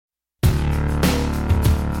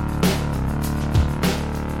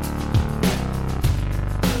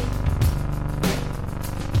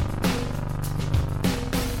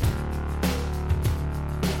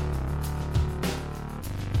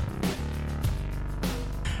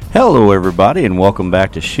Hello, everybody, and welcome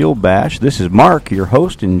back to Shield Bash. This is Mark, your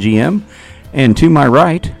host and GM, and to my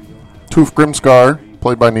right, Toof Grimscar,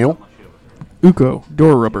 played by Neil. Uko,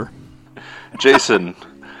 door rubber. Jason,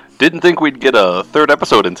 didn't think we'd get a third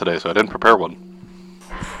episode in today, so I didn't prepare one.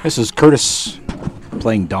 This is Curtis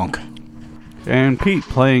playing Donk. And Pete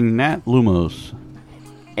playing Nat Lumos.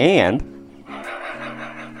 And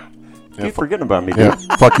keep forgetting about me, dude. Yeah,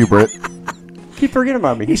 fuck you, Britt. Keep forgetting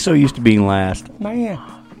about me. he's so used to being last. Man.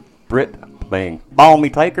 Britt playing Balmy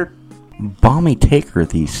Taker. Balmy Taker,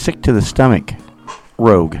 the sick-to-the-stomach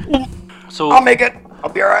rogue. So, I'll make it. I'll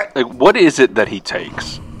be all right. like, what is it that he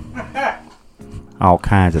takes? All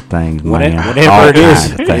kinds of things, man. Whatever All it is,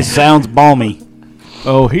 kinds of it things. sounds balmy.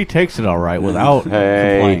 Oh, he takes it all right without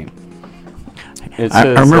Hey. complaint. It I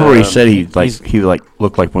says, remember he said he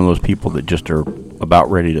looked like one of those people that just are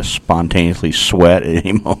about ready to spontaneously sweat at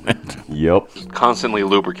any moment. Yep. Constantly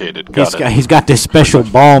lubricated. Got it. He's got this special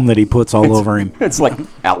balm that he puts all over him. It's like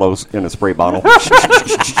aloes in a spray bottle. It's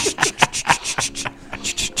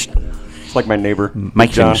like my neighbor.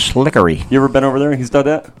 Makes John. him slickery. You ever been over there and he's done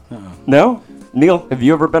that? No? Neil, have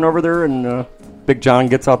you ever been over there and Big John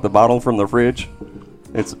gets out the bottle from the fridge?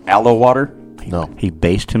 It's aloe water. No. He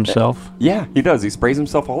based himself. Yeah, he does. He sprays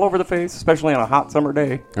himself all over the face, especially on a hot summer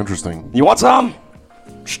day. Interesting. You want some?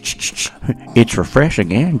 It's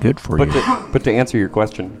refreshing and good for you. But to answer your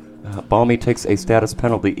question, Balmy takes a status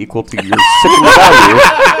penalty equal to your sickened value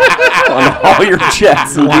on all your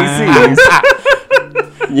checks and DCs.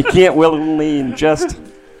 You can't willingly ingest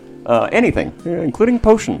anything, including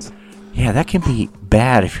potions. Yeah, that can be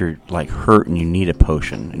bad if you're like hurt and you need a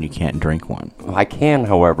potion and you can't drink one. I can,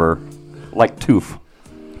 however, like Toof,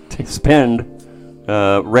 to spend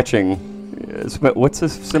retching. What's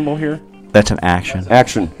this symbol here? That's an action.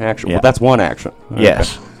 Action. Yeah. Well, that's one action.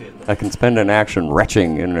 Yes. I can spend an action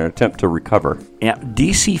retching in an attempt to recover. Yeah,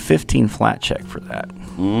 DC 15 flat check for that.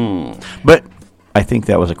 But I think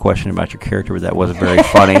that was a question about your character, but that wasn't very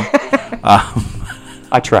funny.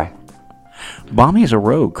 I try. Balmy is a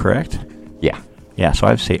rogue, correct? Yeah. Yeah, so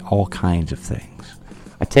I'd say all kinds of things.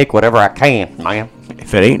 I take whatever I can, man.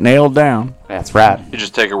 If it ain't nailed down, That's right. You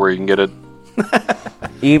just take it where you can get it.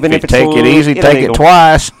 Even if if you it's take it easy, take it illegal.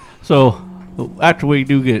 twice. So, after we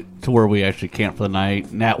do get to where we actually camp for the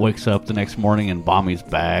night, Nat wakes up the next morning in Bommy's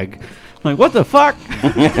bag. I'm like, what the fuck?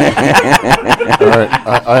 All right,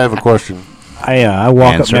 I have a question. I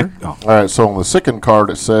walk Answer. up next. Oh. All right, so on the Sicken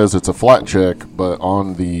card, it says it's a flat check, but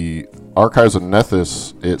on the Archives of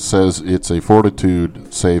Nethys, it says it's a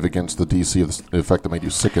fortitude save against the DC of the effect that made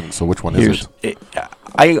you sicken. So which one is it?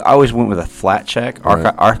 I always went with a flat check.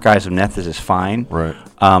 Right. Archives of Nethys is fine. Right.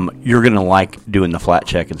 You're going to like doing the flat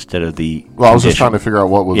check instead of the Well, I was just condition. trying to figure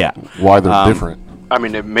out Yeah. why they're different. I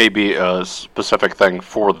mean, it may be a specific thing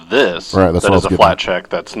for this Right, that's that what I is was a getting flat at. check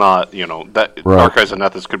that's not, that Right. Archives of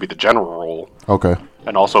Nethys could be the general rule. Okay.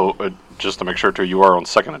 And also, just to make sure, too, you are on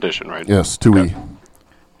 2nd edition, right? Yes, 2E.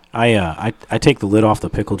 I take the lid off the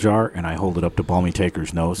pickle jar and I hold it up to Balmy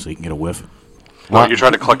Taker's nose so he can get a whiff. Well, you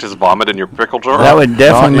trying to collect his vomit in your pickle jar? That would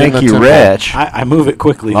definitely Not in make the you temple. rich. I move it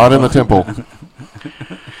quickly. Not in the temple.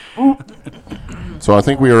 So I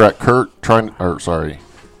think we are at Kurt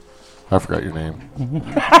I forgot your name.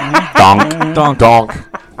 Donk.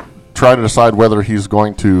 Trying to decide whether he's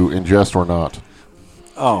going to ingest or not.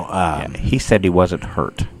 Oh, He said he wasn't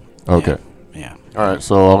hurt. Okay. yeah. All right,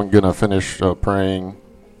 so I'm gonna finish praying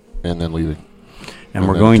and then leaving. And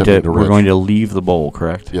we're then going to attempting we're rich. going to leave the bowl,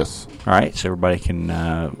 correct? Yes. All right, so everybody can,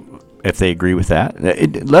 if they agree with that.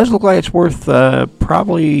 It does look like it's worth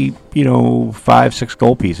probably 5-6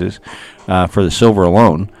 gold pieces for the silver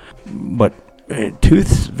alone. But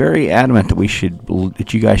Tooth's very adamant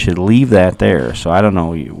that you guys should leave that there. So I don't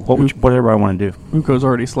know what everybody want to do. Uko's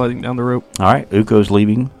already sliding down the rope. All right, Uko's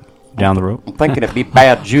leaving down the rope. I'm thinking it'd be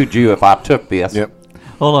bad juju if I took this. Yep.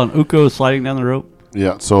 Hold on, Uko's sliding down the rope.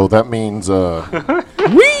 Yeah. So that means the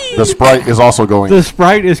sprite is also going. The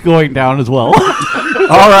sprite is going down as well.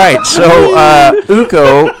 All right, so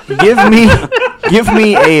Uko, give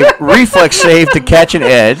me a reflex save to catch an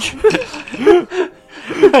edge.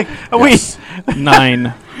 Yes.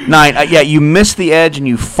 9. 9. Yeah, you miss the edge and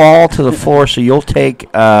you fall to the floor, so you'll take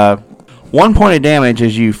 1 point of damage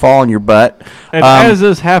as you fall on your butt. And as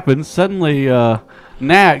this happens, suddenly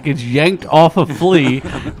Nat gets yanked off a flea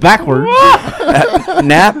backwards.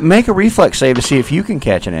 Nat, make a reflex save to see if you can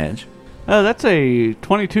catch an edge. That's a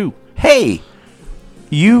 22. Hey,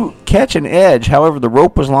 You catch an edge. However, the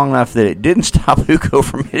rope was long enough that it didn't stop Uko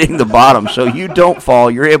from hitting the bottom. So you don't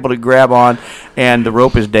fall. You're able to grab on, and the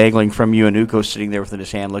rope is dangling from you, and Uko's sitting there with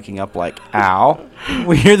his hand looking up like, ow.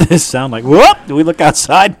 We hear this sound like, whoop! Do we look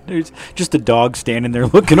outside? There's just a dog standing there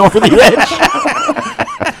looking over the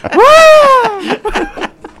edge.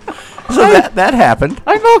 So that happened.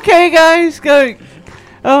 I'm okay, guys.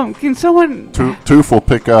 Can someone... Tooth will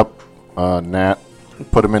pick up Nat,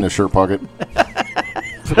 put him in his shirt pocket.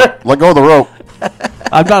 Let go of the rope.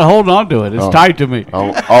 I'm not holding on to it. It's tied to me.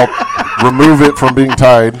 I'll remove it from being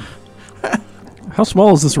tied. How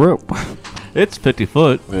small is this rope? It's 50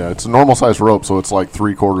 foot. Yeah, it's a normal size rope, so it's like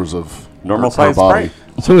 3/4 of Normal her size body.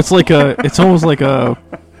 Sprite. So it's it's almost like a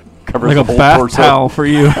Covers like the a whole bath torso. towel for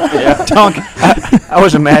you. Donkey. I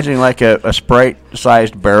was imagining like a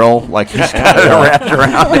Sprite-sized barrel, like he's got it wrapped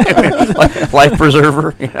around him, like life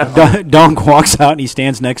preserver. You know? Donk walks out and he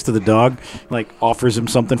stands next to the dog, like offers him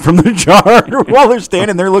something from the jar while they're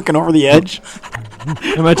standing there looking over the edge.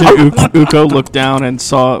 Imagine Uko looked down and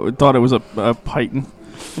thought it was a python,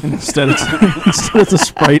 and instead it's a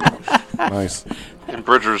Sprite. Nice. And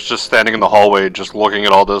Bridger's just standing in the hallway, just looking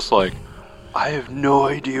at all this like, I have no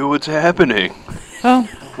idea what's happening. Oh,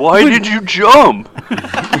 Why did you jump?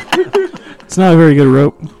 It's not a very good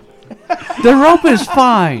rope. the rope is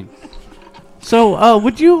fine. So,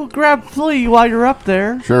 would you grab Flea while you're up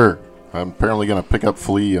there? Sure. I'm apparently going to pick up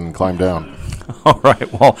Flea and climb down. All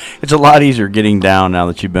right. Well, it's a lot easier getting down now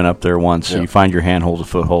that you've been up there once. So Yeah. you find your handholds and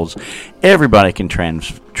footholds. Everybody can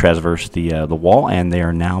traverse the wall, and they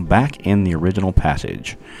are now back in the original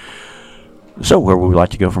passage. So where would we like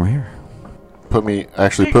to go from here? Put me in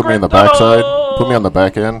the backside. Put me on the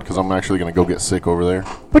back end, because I'm actually going to go get sick over there.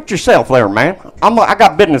 Put yourself there, man. I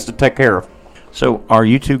got business to take care of. So are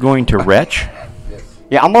you two going to retch?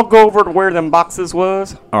 Yeah, I'm gonna go over to where them boxes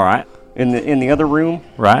was All right. in the other room.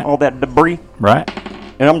 Right. All that debris, Right.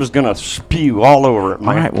 and I'm just gonna spew all over it, All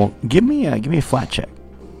man. right. Well, give me a flat check.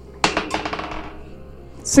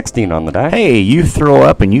 16 on the die. Hey, you throw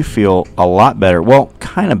up and you feel a lot better. Well,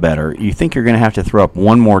 kind of better. You think you're going to have to throw up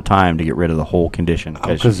one more time to get rid of the whole condition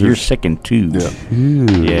because 'cause you're there's- sick in tubes.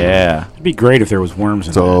 Yeah. Yeah. It'd be great if there was worms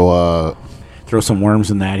in that. So, Throw some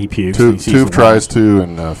worms in that, he pukes. and he sees Tooth the tries to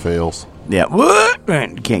and fails. Yeah. What?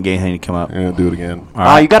 Can't get anything to come up. Yeah, do it again.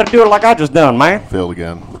 You gotta do it like I just done, man. Failed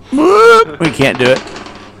again. We can't do it.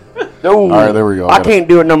 No. All right, there we go. I can't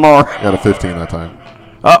do it no more. Got a 15 that time.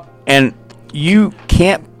 Oh, and you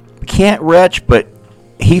can't retch, but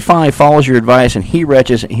he finally follows your advice and he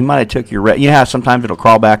retches. He might have took your retch. You know how sometimes it'll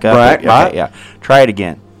crawl back up? Right, Okay, right. yeah. Try it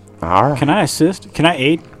again. All right. Can I assist? Can I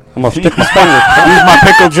aid? I'm gonna stick my finger. Use my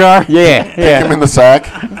pickle jar? Yeah, Him yeah. in the sack.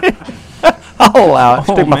 I'll allow it.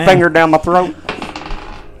 Stick my man. finger down my throat.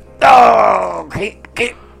 Oh,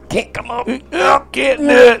 can't come up. Can't do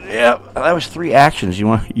it. Yep. That was 3 actions. You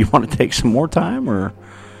want to take some more time, or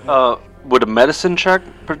Would a medicine check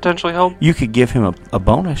potentially help? you could give him a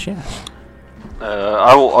bonus? Yes.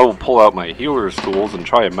 I will pull out my healer's tools and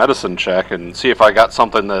try a medicine check and see if I got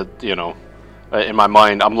something that, in my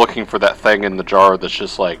mind, I'm looking for that thing in the jar that's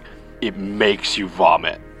just like, it makes you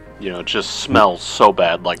vomit. It just smells so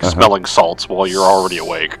bad, like smelling salts while you're already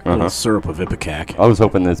awake. A little syrup of Ipecac. I was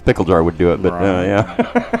hoping this pickle jar would do it, but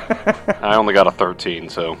yeah. I only got a 13,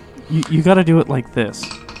 so. You got to do it like this.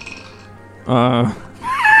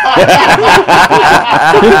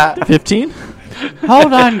 15?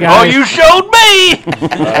 Hold on, Oh, guys. you showed me!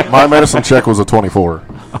 My medicine check was a 24.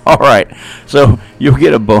 All right. So you'll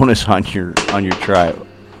get a bonus on your try.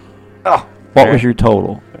 Oh, What was your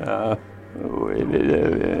total?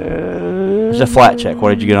 It's a flat check. What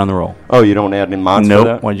did you get on the roll? Oh, you don't add any mods Nope. for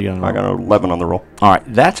that? What'd you get on the I got an 11 on the roll. All right.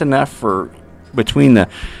 That's enough for between the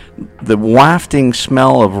wafting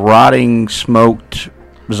smell of rotting, smoked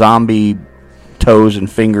zombie toes and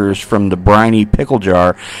fingers from the briny pickle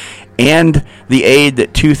jar and the aid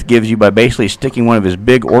that Tooth gives you by basically sticking one of his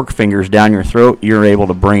big orc fingers down your throat. You're able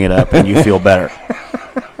to bring it up and you feel better.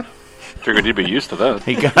 Figured you'd be used to that.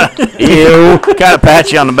 He kind of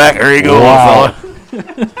pats you on the back. There you go, Wow.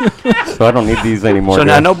 fella. So I don't need these anymore. So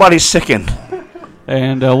now guys. nobody's sickened.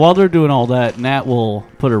 And while they're doing all that, Nat will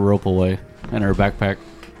put her rope away in her backpack.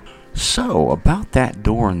 So about that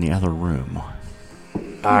door in the other room.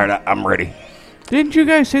 All right, I'm ready. Didn't you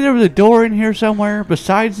guys say there was a door in here somewhere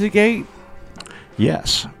besides the gate?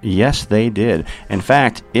 Yes, they did. In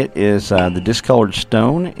fact, it is the discolored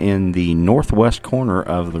stone in the northwest corner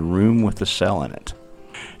of the room with the cell in it.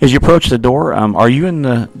 As you approach the door, are you in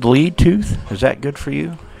the lead, Tooth? Is that good for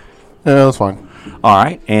you? Yeah, that's fine. All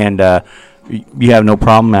right, and you have no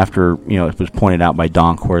problem after it was pointed out by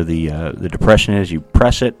Donk where the depression is. You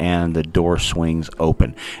press it and the door swings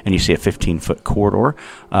open, and you see a 15-foot corridor,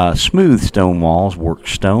 smooth stone walls, worked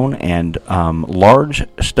stone, and large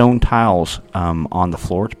stone tiles on the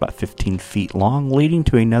floor. It's about 15 feet long, leading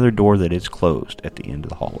to another door that is closed at the end of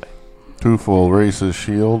the hallway. Tufel raise his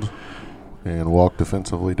shield and walk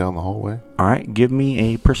defensively down the hallway. All right, give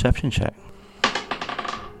me a perception check.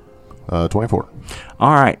 24.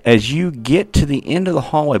 All right, as you get to the end of the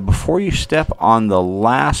hallway, before you step on the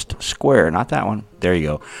last square, not that one, there you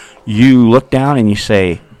go, you look down and you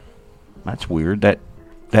say, that's weird, that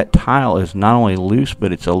tile is not only loose,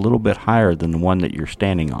 but it's a little bit higher than the one that you're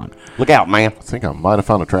standing on. Look out, man. I think I might have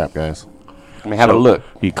found a trap, guys. Let me have a look.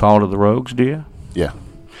 You call to the rogues, do you? Yeah.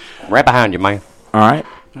 Right behind you, man. All right.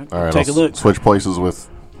 All right, Take a look. switch places with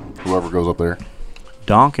whoever goes up there.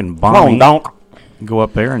 Donk and Come Bonnie on, Donk. go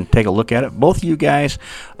up there and take a look at it. Both of you guys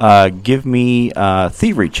give me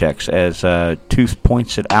thievery checks as Tooth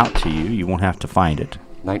points it out to you. You won't have to find it.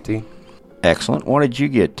 19. Excellent. What did you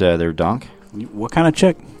get there, Donk? What kind of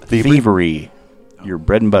check? Thievery. Your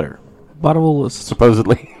bread and butter. Bottle is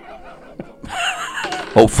Supposedly.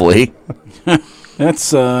 Hopefully.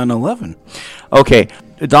 That's an 11. Okay.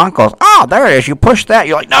 Donk goes, there it is. You push that.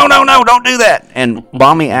 You're like, no, don't do that. And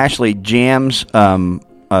Bommy actually jams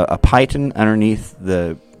a python underneath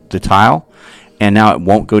the tile, and now it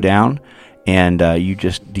won't go down, and you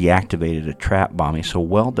just deactivated a trap, Bommy. So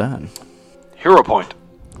well done. Hero point.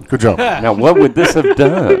 Good job. Now, what would this have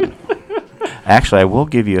done? Actually, I will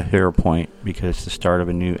give you a hero point because it's the start of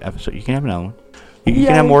a new episode. You can have another one. You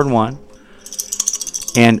can have more than one.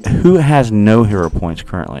 And who has no hero points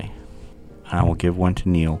currently? I will give one to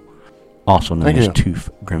Neil, also known Thank as you. Tooth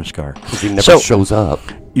Grimscar. He never So- shows up.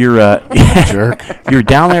 You're Jerk. you're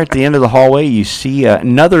down there at the end of the hallway. You see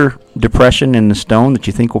another depression in the stone that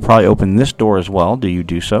you think will probably open this door as well. Do you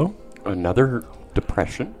do so? Another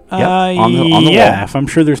depression? Yep, on the yeah, wall. if I'm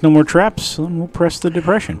sure there's no more traps, then we'll press the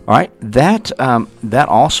depression. All right. That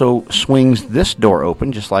also swings this door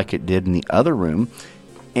open just like it did in the other room,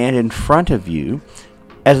 and in front of you,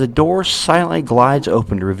 as the door silently glides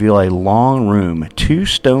open to reveal a long room, two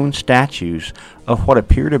stone statues of what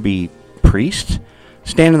appear to be priests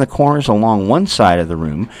stand in the corners along one side of the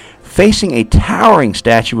room, facing a towering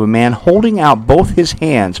statue of a man holding out both his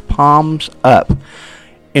hands, palms up.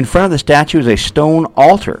 In front of the statue is a stone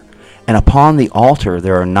altar, and upon the altar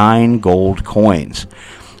there are 9 gold coins.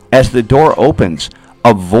 As the door opens,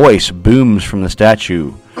 a voice booms from the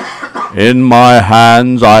statue. In my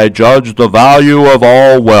hands I judge the value of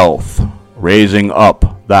all wealth, raising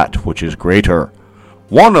up that which is greater.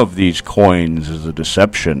 One of these coins is a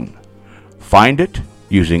deception. Find it,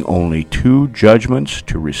 using only 2 judgments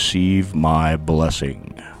to receive my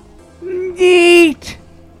blessing. Neat.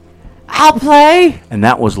 I'll play. And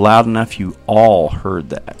that was loud enough you all heard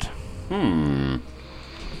that.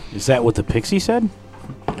 Is that what the pixie said?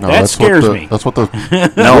 No, That scares what me. That's what the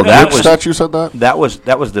No, that which was statue said that. that was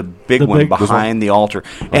the big The one big- This one? behind the altar,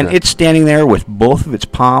 and Okay. it's standing there with both of its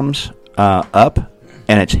palms up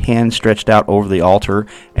and its hands stretched out over the altar,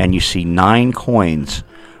 and you see 9 coins.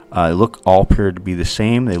 They look all appear to be the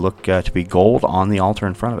same. They look to be gold on the altar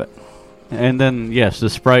in front of it. And then, yes, the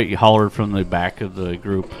sprite hollered from the back of the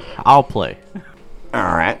group, I'll play. All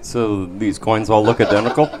right, so these coins all look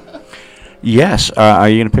identical? Yes. Are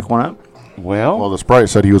you going to pick one up? Well, Well, the sprite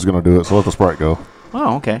said he was going to do it, so let the sprite go.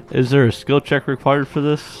 Oh, okay. Is there a skill check required for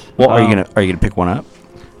this? Well, are you gonna pick one up?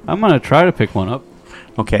 I'm going to try to pick one up.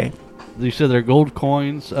 Okay. You said they're gold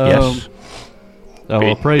coins. Yes. Oh,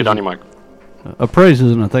 Hey, appraise. get on your mic. Appraise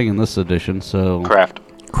isn't a thing in this edition, so... Craft.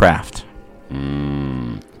 Craft.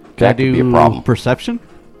 Can I that could be a do problem. perception?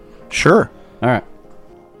 Sure. All right.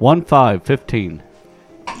 1, 5, 15.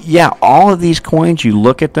 Yeah, all of these coins, you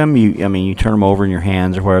look at them, you turn them over in your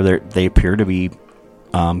hands or whatever, they appear to be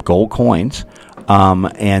gold coins,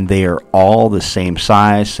 and they are all the same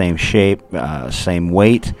size, same shape, same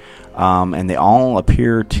weight, and they all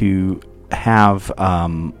appear to have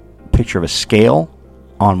a picture of a scale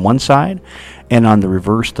on one side, and on the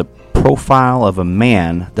reverse, the profile of a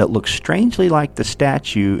man that looks strangely like the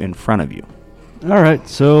statue in front of you. All right,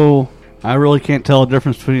 so I really can't tell the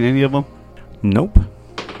difference between any of them. Nope.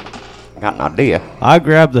 got an idea. I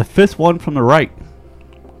grab the 5th one from the right.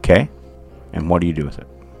 Okay. And what do you do with it?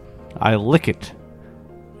 I lick it.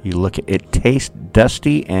 You look at it, tastes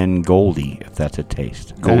dusty and goldy, if that's a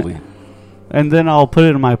taste. Goldie. And then I'll put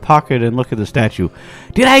it in my pocket and look at the statue.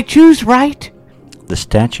 Did I choose right? The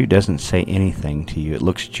statue doesn't say anything to you. It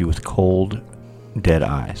looks at you with cold, dead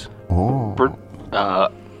eyes. Oh.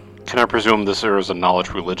 Can I presume this is a knowledge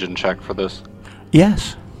religion check for this?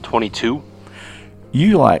 Yes. 22?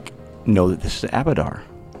 You know that this is Abadar.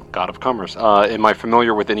 God of Commerce. Am I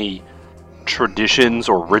familiar with any traditions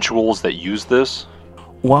or rituals that use this?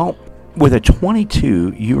 Well, with a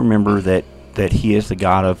 22, you remember that he is the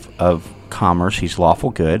god of commerce. He's lawful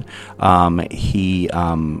good. He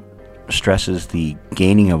stresses the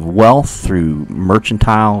gaining of wealth through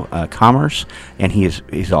mercantile commerce, and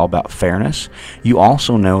he's all about fairness. You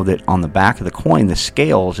also know that on the back of the coin, the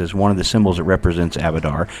scales is one of the symbols that represents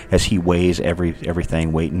Abadar, as he weighs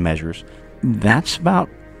everything, weight and measures. That's about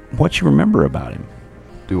what you remember about him.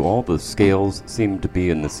 Do all the scales seem to be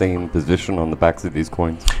in the same position on the backs of these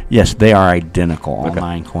coins? Yes, they are identical. All Okay.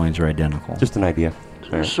 9 coins are identical. Just an idea.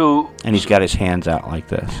 All right. So, And he's got his hands out like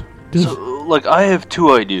this. I have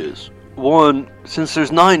 2 ideas. One, since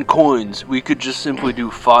there's 9 coins, we could just simply do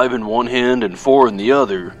 5 in one hand and 4 in the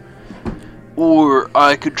other. Or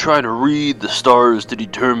I could try to read the stars to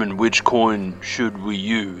determine which coin should we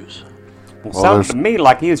use. Well, Well, sounds there's- to me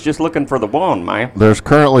like he was just looking for the wand, man. There's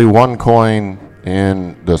currently 1 coin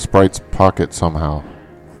in the sprite's pocket somehow.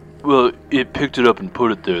 Well, it picked it up and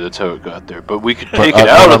put it there. That's how it got there. But we could But, take it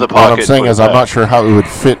out of the pocket. What I'm saying and is put it I'm not back. sure how it would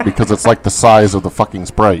fit because it's like the size of the fucking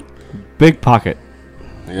sprite. Big pocket.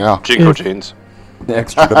 Yeah. Jinko chains. The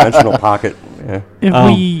extra dimensional pocket. Yeah.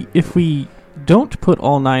 If we don't put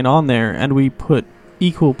all 9 on there and we put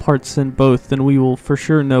equal parts in both, then we will for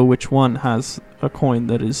sure know which one has a coin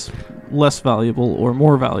that is less valuable or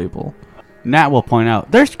more valuable. Nat will point out,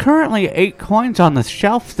 there's currently 8 coins on the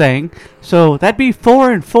shelf thing, so that'd be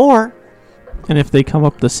 4 and 4. And if they come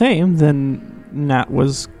up the same, then Nat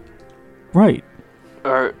was right.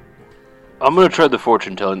 Alright. I'm gonna try the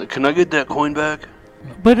fortune telling. Can I get that coin back?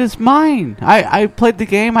 But it's mine. I played the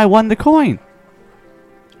game, I won the coin.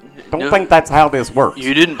 Don't No. think that's how this works.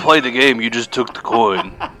 You didn't play the game, you just took the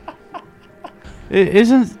coin.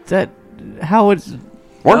 Isn't that how it's...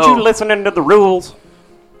 Weren't No. you listening to the rules?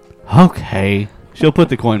 Okay. She'll put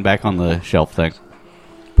the coin back on the shelf thing.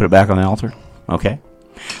 Put it back on the altar. Okay.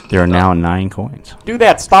 There are now 9 coins. Do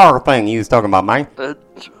that star thing you was talking about, man.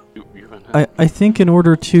 I think in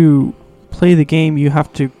order to play the game, you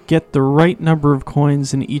have to get the right number of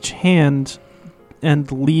coins in each hand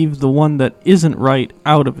and leave the one that isn't right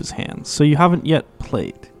out of his hands. So you haven't yet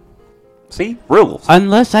played. See? Rules.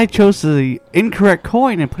 Unless I chose the incorrect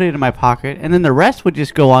coin and put it in my pocket, and then the rest would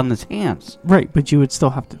just go on his hands. Right, but you would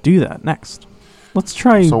still have to do that next. Let's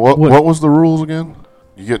try. So what was the rules again?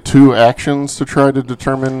 You get 2 actions to try to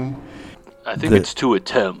determine. I think The- it's 2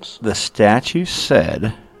 attempts. The statute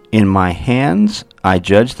said, "In my hands I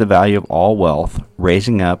judge the value of all wealth,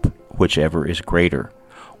 raising up whichever is greater.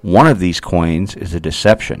 One of these coins is a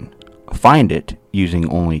deception. Find it using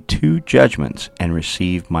only 2 judgments and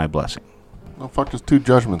receive my blessing." What the fuck does 2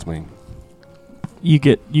 judgments mean? You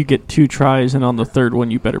get 2 tries, and on the third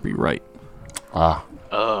one, you better be right. Ah.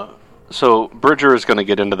 So Bridger is going to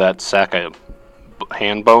get into that sack of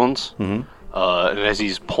hand bones, and as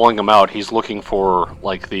he's pulling them out, he's looking for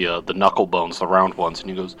like the knuckle bones, the round ones, and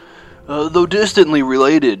he goes, "Though distantly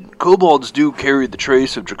related, kobolds do carry the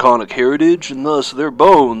trace of draconic heritage, and thus their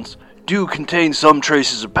bones do contain some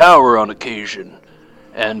traces of power on occasion."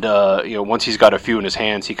 And once he's got a few in his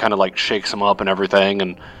hands, he kind of like shakes them up and everything,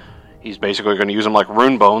 and he's basically going to use them like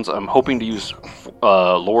rune bones. I'm hoping to use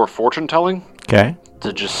lore fortune telling Okay.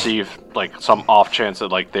 to just see if like some off chance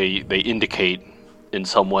that like they indicate in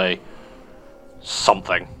some way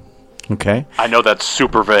something. Okay. I know that's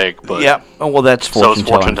super vague, but Yeah. Oh, well, that's so fortune it's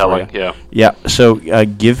fortune telling. telling. for you. Yeah. Yeah. So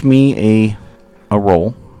give me a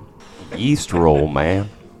roll. Yeast roll, man.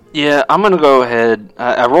 Yeah, I'm gonna go ahead.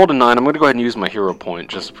 I rolled a 9. I'm gonna go ahead and use my hero point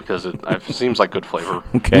just because it seems like good flavor.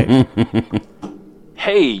 Okay.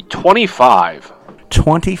 Hey, 25.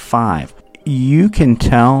 25. You can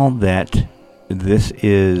tell that this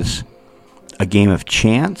is a game of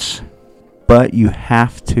chance, but you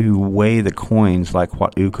have to weigh the coins like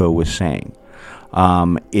what Uko was saying.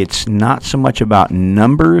 It's not so much about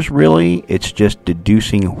numbers, really. It's just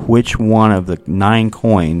deducing which one of the 9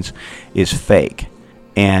 coins is fake.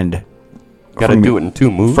 And Got to from do your- it in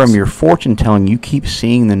 2 moves. From your fortune telling, you keep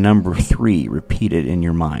seeing the number 3 repeated in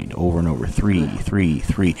your mind over and over. 3, 3,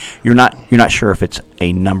 3. You're not sure if it's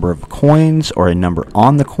a number of coins or a number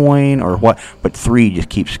on the coin or what, but 3 just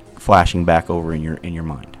keeps flashing back over in your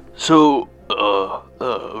mind. So,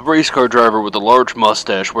 a race car driver with a large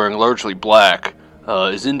mustache wearing largely black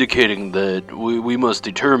is indicating that we must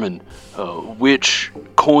determine which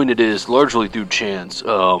coin it is, largely through chance.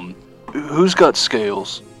 Who's got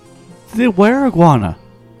scales? The were iguana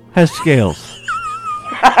has scales.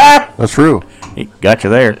 That's true. He got you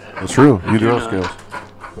there. That's true. You do have scales.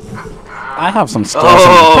 I have some stuff.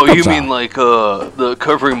 Oh, you mean like the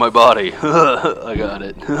covering my body? I got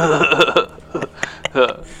it.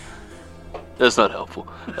 That's not helpful.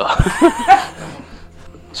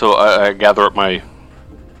 So I gather up my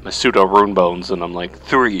pseudo rune bones, and I'm like,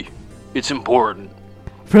 3. It's important.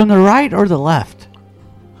 From the right or the left?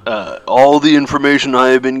 All the information I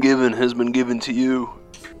have been given has been given to you.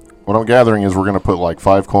 What I'm gathering is we're going to put like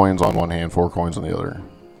 5 coins on one hand, 4 coins on the other.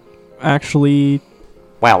 Actually,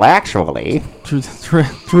 Well, actually,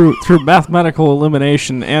 through mathematical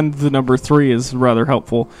elimination, and the number 3 is rather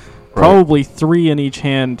helpful. Probably 3 in each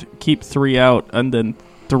hand, keep 3 out, and then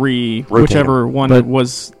 3, Rotate whichever one But-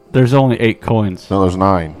 was. There's only 8 coins. No, there's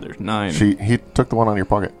 9. There's 9. He took the one out of your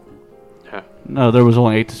pocket. No, there was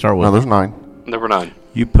only 8 to start with. No, there's 9. There were 9.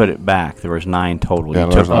 You put it back. There was 9 total. Yeah,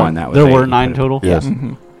 You there's took one. That was There 8. were You 9 put it- total? Yes.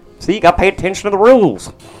 see, you got to pay attention to the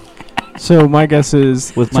rules. So my guess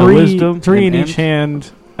is With my 3, wisdom 3 in and each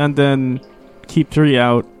hand, and then keep 3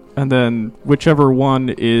 out, and then whichever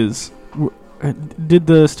one is. Did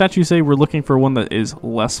the statue say we're looking for one that is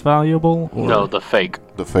less valuable? Or? No, the fake.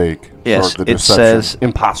 The fake. Yes, or the it deception. says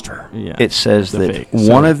Imposter. Yeah. it says The that fake.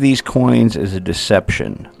 one So- of these coins is a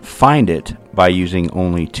deception. Find it by using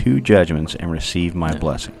only 2 judgments and receive my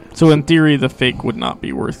blessing. So in theory, the fake would not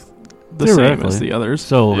be worth the same Theoretically. as the others.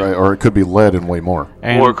 So, Right, or it could be lead and way more.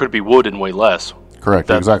 and Or it could be wood and way less. Correct,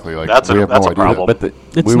 That- exactly. Like that's we a- have that's no a idea. problem. But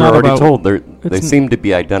It's we were not already about- told they it's seem to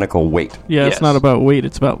be identical weight. Yeah, Yes. it's not about weight;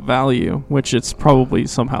 it's about value, which it's probably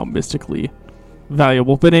somehow mystically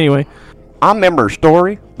valuable. But anyway, I remember a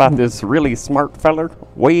story about this really smart feller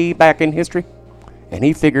way back in history, and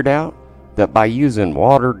he figured out that by using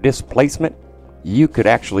water displacement, you could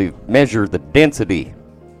actually measure the density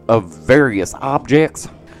of various objects.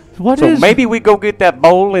 what So is maybe we go get that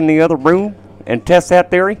bowl in the other room and test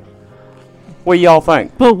that theory? What do y'all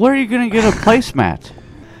think? But where are you going to get a placemat?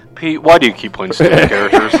 Pete, why do you keep playing stupid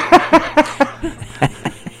characters?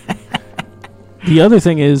 the other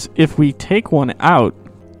thing is, if we take one out,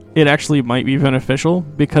 it actually might be beneficial,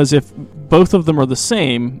 because if both of them are the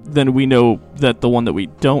same, then we know that the one that we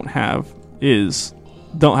don't have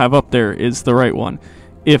up there is the right one.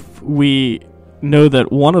 If we know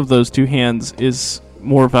that one of those 2 hands is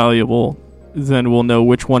more valuable, then we'll know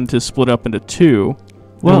which one to split up into 2.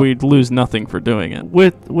 Well- and we'd lose nothing for doing it.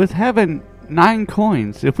 With having 9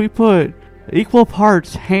 coins, if we put equal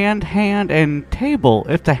parts hand, and table,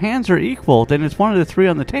 if the hands are equal, then it's one of the 3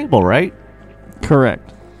 on the table, right?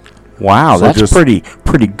 Correct. Wow, So that's just-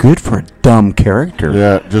 pretty good for a dumb character.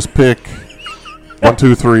 Yeah, just pick 1,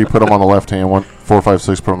 2, 3, put them on the left hand. 1, 4, 5,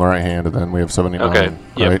 6, put them on the right hand, and then we have 79. Okay.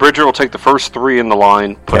 Yeah, right? Bridger will take the first 3 in the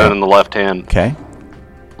line, put Okay. it in the left hand. Okay,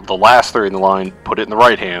 The last 3 in the line, put it in the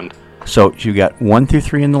right hand. so you got 1 through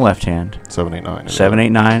 3 in the left hand, 7, 8, 9. 7, 8,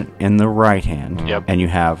 9 in the right hand, Yep. and you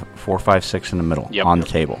have 4, 5, 6 in the middle Yep. on the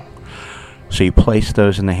table. So you place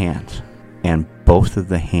those in the hands, and both of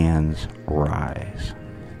the hands rise.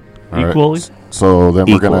 All right. Equally? So then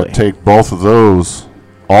we're going Equally. to take both of those,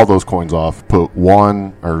 all those coins off, put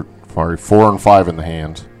 4 and 5 in the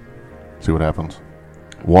hands. See what happens.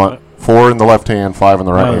 4 in the left hand, 5 in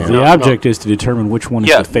the right hand. The object is to determine which one is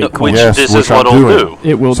Yeah, the fake no, coin. which Yes, this which is what I'm it'll doing. do.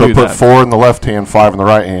 It will So do put that. 4 in the left hand, 5 in the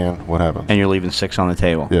right hand. What happens? And you're leaving 6 on the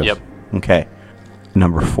table. Yes. Yep. Okay.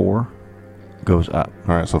 Number 4 goes up.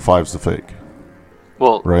 All right, so 5's the fake,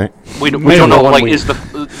 Well, right? we don't Maybe know. one Like, we-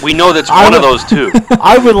 we know that's one of those 2.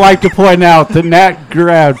 I would like to point out that Nat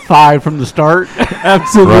grabbed 5 from the start.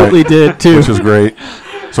 Absolutely Right. did too. Which is great.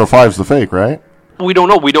 So 5's the fake, right? We don't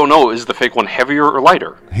know. We don't know. Is the fake one heavier or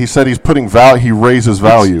lighter? He said he's putting value. He raises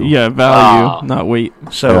value. Yeah, value, Ah. not weight.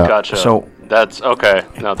 So, Yeah. Gotcha. so That's okay.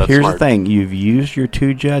 No, that's here's smart. the thing: you've used your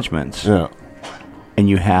 2 judgments, Yeah. and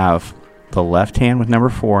you have the left hand with number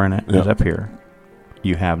 4 in it is Yeah. up here.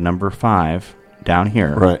 You have number 5 down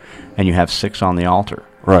here, Right. and you have 6 on the altar.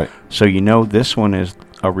 Right. So you know this one is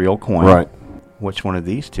a real coin. Right. Which one of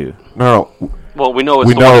these 2? No, Well, we know it's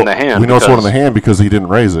we the know one in the hand. we know it's one in because- the hand because he didn't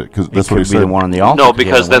raise it. Because It that's could what he be said. the one on the altar. No, if you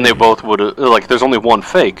because have then they one. both would like. There's only one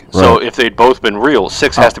fake, so Right. if they'd both been real,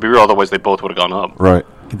 6 has to be real. Otherwise, they both would have gone up. Right.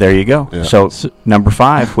 There you go. Yeah. So number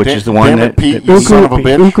 5, which Damn- is the one damn it, that, Pete, that- you son of a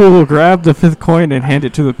bitch. Uku will grab the 5th coin and hand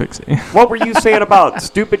it to the pixie. What were you saying about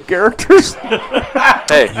stupid characters?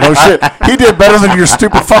 Hey, No shit. He did better than your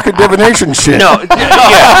stupid fucking divination shit. no,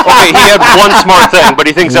 yeah, okay. He had one smart thing, but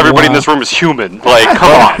he thinks everybody in this room is human. Like,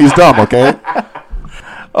 come on. He's dumb. Okay.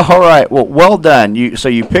 All right. Well done. You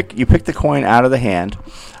pick the coin out of the hand,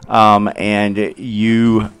 and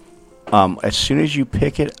you as soon as you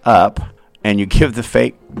pick it up and you give the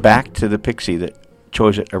fake back to the pixie that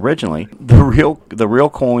chose it originally, the real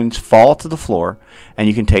coins fall to the floor, and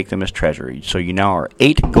you can take them as treasury. So you now are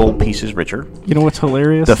 8 gold pieces richer. You know what's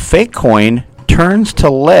hilarious? The fake coin turns to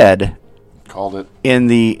lead Called it. in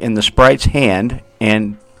the sprite's hand,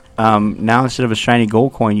 and now instead of a shiny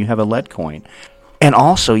gold coin, you have a lead coin. And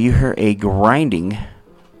also, you hear a grinding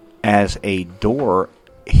as a door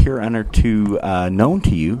hereunder known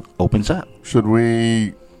to you opens up. Should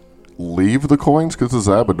we leave the coins? Because it's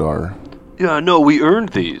Abadar. Yeah, no, we earned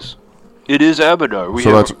these. It is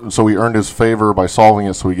Abadar. So we earned his favor by solving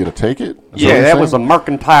it, so we get to take it? Is Yeah, what that you're was a saying?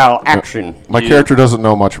 mercantile action. My character doesn't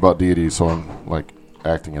know much about deities, so I'm, like,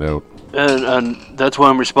 acting it out. And that's why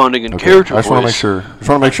I'm responding in Okay. character I just want to make voice. sure. I just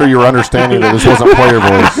want to make sure you're understanding that this wasn't player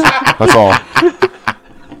voice. That's all.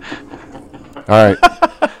 All right.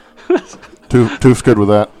 Toof's good with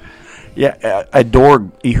that. Yeah, a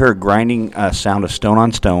door, you hear a grinding sound of stone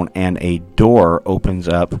on stone, and a door opens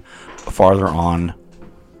up farther on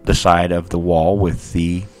the side of the wall with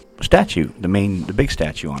the statue, the big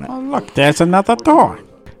statue on it. Oh, look, there's another door.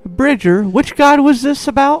 Bridger, which god was this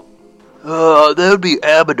about? That would be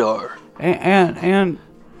Abadar. And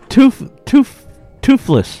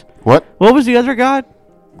Toothless. What? What was the other god?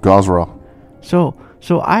 Gosra. So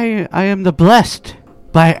I am the blessed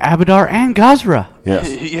by Abadar and Gazra.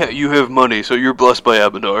 Yes. Yeah, you have money, so you're blessed by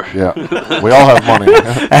Abadar. Yeah. We all have money.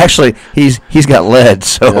 Actually, he's got lead,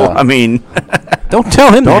 so Yeah. I mean, Don't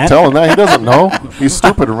tell him Don't that. tell him that. He doesn't know. He's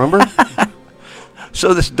stupid, remember?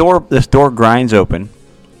 so this door grinds open,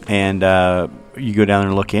 and you go down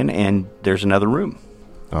and look in, and there's another room.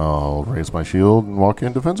 I'll raise my shield and walk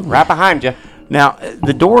in defensively. Right behind you. Now,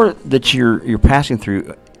 the door that you're passing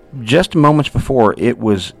through, just moments before, it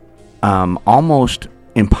was almost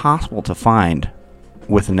impossible to find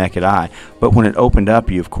with the naked eye. But when it opened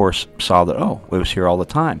up, you, of course, saw that, it was here all the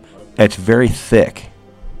time. It's very thick,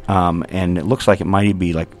 and it looks like it might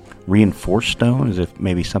be like reinforced stone, as if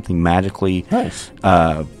maybe something magically Nice.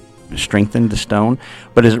 strengthened the stone.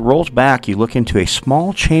 But as it rolls back, you look into a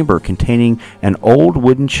small chamber containing an old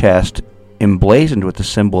wooden chest emblazoned with the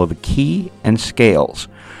symbol of a key and scales.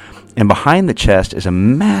 And behind the chest is a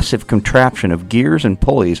massive contraption of gears and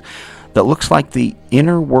pulleys that looks like the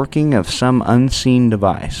inner working of some unseen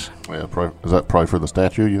device. Yeah, is that probably for the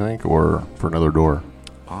statue, you think, or for another door?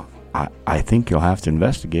 I think you'll have to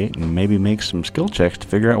investigate and maybe make some skill checks to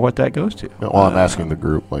figure out what that goes to. Well, I'm asking the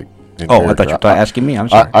group, like. In I thought character. you were asking me. I'm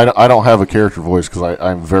sorry. I don't have a character voice because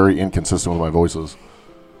I'm very inconsistent with my voices.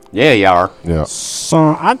 Yeah, you are. Yeah.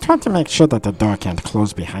 So I tried to make sure that the door can't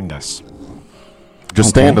close behind us. Just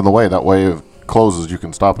stand in the way. That way, if it closes, you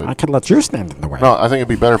can stop I it. could let you stand in the way. No, I think it'd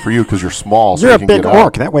be better for you because you're small. So You're you a can big get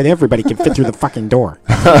orc. out. That way everybody can fit through the fucking door.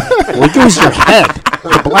 We'll use your head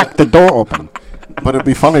to block the door open. But it'd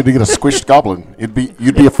be funny to get a squished goblin. You'd be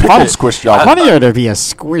a pickled squished goblin. Funnier to be a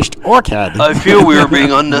squished orc head. I feel we are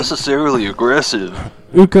being unnecessarily aggressive.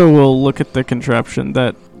 Uko will look at the contraption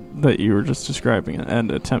that you were just describing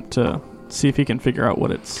and attempt to see if he can figure out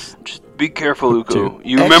what it's. Just be careful, Uko. Two.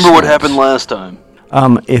 You remember what Excellent. happened last time.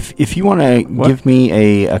 If you want to give me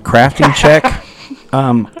a crafting check,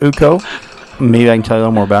 Uko, maybe I can tell you a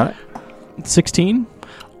little more about it. 16?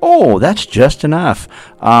 Oh, that's just enough.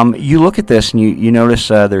 You look at this and you notice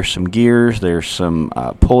there's some gears, there's some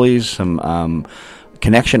pulleys, some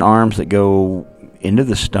connection arms that go into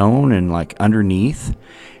the stone and like underneath,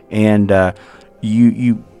 and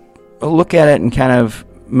you look at it and kind of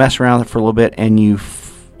mess around with it for a little bit, and you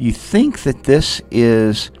think that this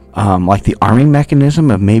is like the arming mechanism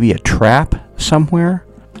of maybe a trap somewhere,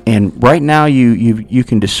 and right now you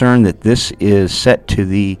can discern that this is set to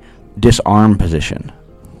the disarm position.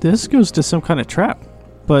 This goes to some kind of trap,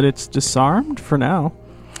 but it's disarmed for now.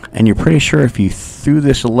 And you're pretty sure if you threw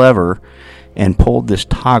this lever and pulled this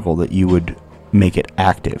toggle that you would make it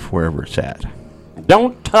active wherever it's at.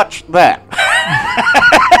 Don't touch that.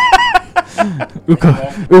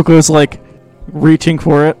 Uko's like reaching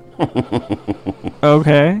for it.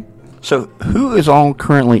 Okay. So who is all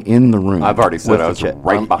currently in the room? I've already said with I the was chest?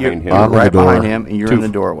 right behind him. You're I'm in the right behind door. him, and you're in the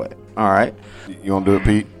doorway. All right. You want to do it,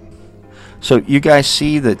 Pete? So you guys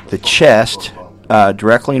see that the chest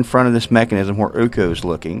directly in front of this mechanism where Uko is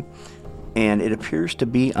looking, and it appears to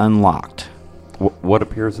be unlocked. What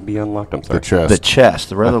appears to be unlocked? I'm sorry. The chest. The chest,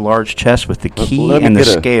 the rather large chest with the key let me and the get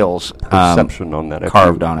a scales Perception on that.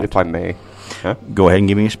 carved on it. If I may. Huh? Go ahead and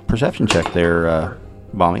give me a perception check there,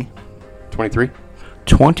 Bommy. 23?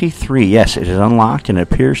 23, yes, it is unlocked and it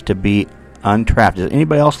appears to be untrapped. Is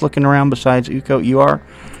anybody else looking around besides Uko? You are?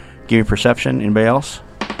 Give me perception. Anybody else?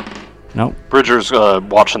 No? Bridger's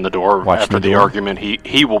watching the door Watching after the the door. argument.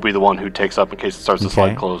 He will be the one who takes up in case it starts to slide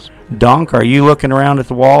Okay. closed. Donk, are you looking around at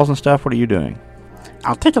the walls and stuff? What are you doing?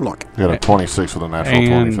 I'll take a look. You got a 26 with a natural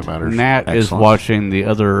 20 if it And matters. Nat is Excellent. watching the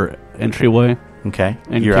other entryway Okay.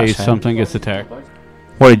 in You're case outside. something gets attacked.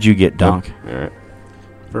 What did you get, Donk? All right.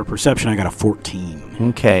 For perception, I got a 14.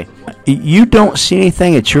 Okay. You don't see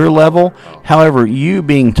anything at your level. However, you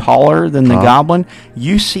being taller than the goblin,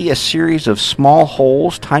 you see a series of small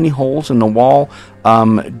holes, tiny holes in the wall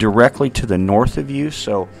directly to the north of you.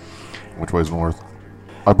 So, Which way's north?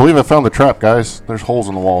 I believe I found the trap, guys. There's holes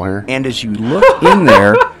in the wall here. and as you look in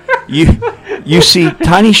there, you see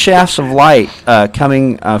tiny shafts of light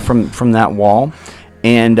coming from that wall.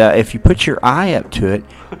 And if you put your eye up to it,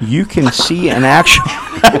 you can see an actual...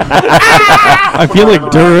 I feel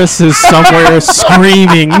like Duras is somewhere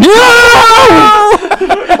screaming. No!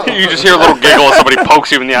 You just hear a little giggle as somebody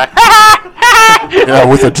pokes you in the eye. Yeah,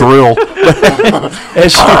 with a drill.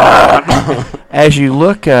 As you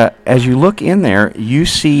look in there, you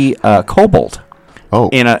see a kobold. Oh.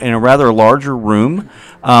 In a rather larger room.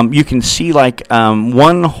 You can see like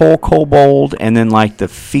one whole kobold and then like the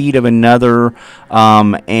feet of another,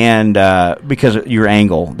 and because of your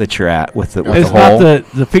angle that you're at with the It's hole. not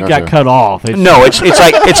the feet got Gotcha. cut off. No, it's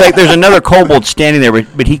like there's another kobold standing there,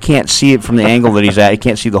 but he can't see it from the angle that he's at. He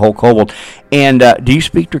can't see the whole kobold. And do you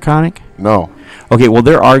speak Draconic? No. Okay, well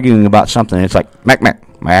they're arguing about something. It's like mac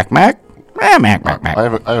mac mac mac. Mac, mac, mac. I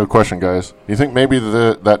have a question, guys. You think maybe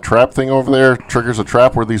that trap thing over there triggers a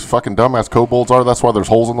trap where these fucking dumbass kobolds are? That's why there's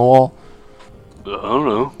holes in the wall? I don't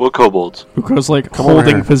know. What kobolds? Uko's like Come over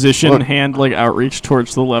holding here. position, Look. hand like outreach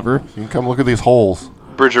towards the lever. You can come look at these holes.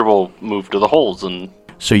 Bridger will move to the holes and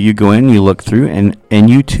So you go in, you look through, and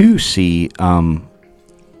you too see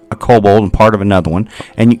a kobold and part of another one.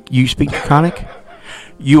 And you speak Draconic?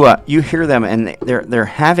 You hear them, and they're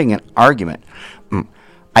having an argument.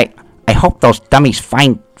 I hope those dummies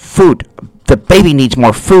find food. The baby needs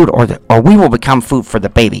more food, or we will become food for the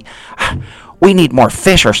baby. We need more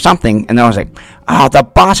fish or something. And then I was like, oh, the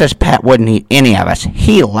boss's pet wouldn't eat any of us.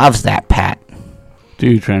 He loves that pet. Do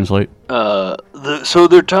you translate? so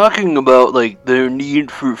they're talking about like their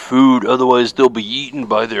need for food, otherwise they'll be eaten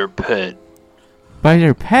by their pet. By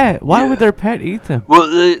their pet? Why Yeah. would their pet eat them?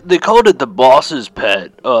 Well, they called it the boss's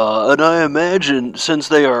pet, and I imagine since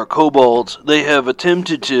they are kobolds, they have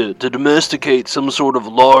attempted to domesticate some sort of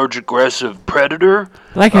large, aggressive predator.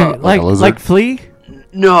 Like a lizard? like flea?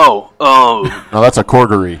 No, No, that's a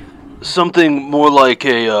corgery. something more like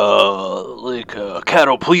a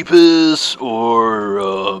catoplepis,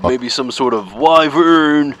 or maybe some sort of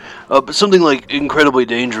wyvern, but something like incredibly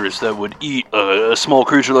dangerous that would eat a small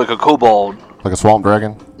creature like a kobold. Like a swamp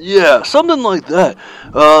dragon? Yeah, something like that.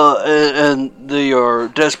 And they are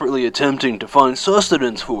desperately attempting to find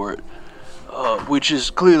sustenance for it, which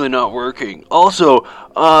is clearly not working. Also,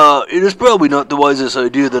 it is probably not the wisest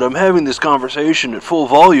idea that I'm having this conversation at full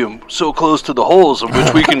volume, so close to the holes of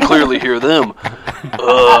which we can clearly hear them.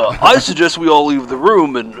 I suggest we all leave the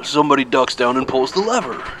room and somebody ducks down and pulls the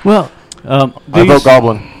lever. Well, I vote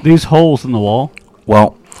goblin. these holes in the wall.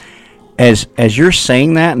 Well, as you're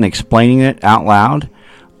saying that and explaining it out loud,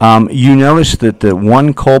 you notice that the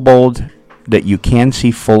one kobold that you can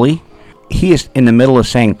see fully, he is in the middle of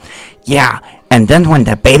saying, yeah, and then when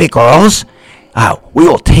the baby grows, we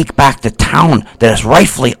will take back the town that is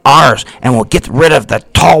rightfully ours, and we'll get rid of the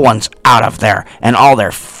tall ones out of there and all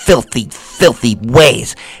their filthy, filthy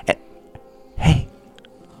ways. And, hey,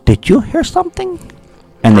 did you hear something?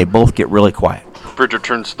 And they both get really quiet. Bridger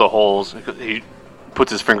turns to the holes. He puts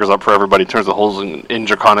his fingers up for everybody, turns the holes, and in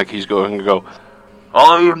Draconic he's going to go,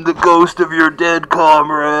 I am the ghost of your dead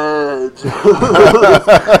comrades. You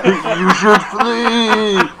should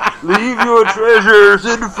flee. Leave your treasures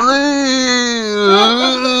and flee.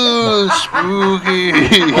 Spooky.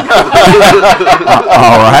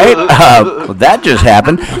 All right, that just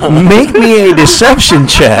happened. Make me a deception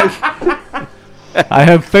check. I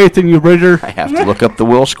have faith in you, Bridger. I have to look up the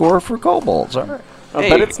will score for kobolds. All right.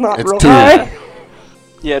 But it's not It's real 2. high.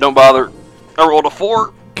 Yeah, don't bother. I rolled a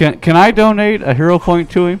 4. Can I donate a hero point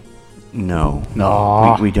to him? No,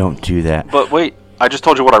 No. we don't do that. But wait, I just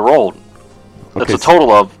told you what I rolled. That's Okay, a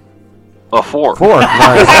total of a 4. 4.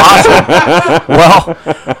 Nice.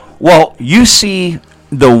 Well, you see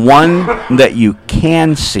the one that you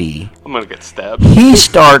can see. I'm gonna get stabbed. He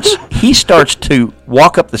starts to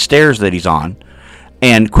walk up the stairs that he's on,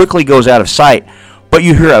 and quickly goes out of sight. But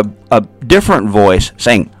you hear a different voice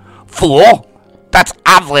saying, "Fool! That's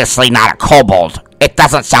obviously not a kobold. It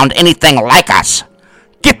doesn't sound anything like us.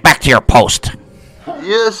 Get back to your post."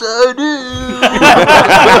 Yes, I do.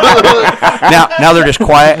 Now they're just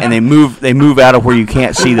quiet and they move out of where you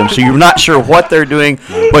can't see them. So you're not sure what they're doing,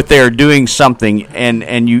 but they are doing something.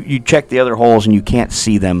 And you check the other holes and you can't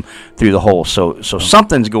see them through the holes. So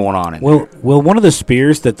something's going on in there. Will one of the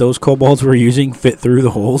spears that those kobolds were using fit through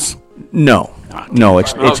the holes? No,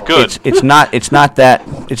 it's good. it's not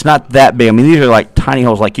that big. I mean, these are like tiny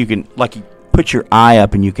holes. Like you put your eye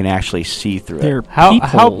up and you can actually see through it. They're How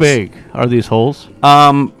peepholes. big are these holes?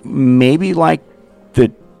 Maybe like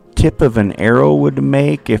the tip of an arrow would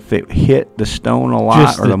make if it hit the stone a lot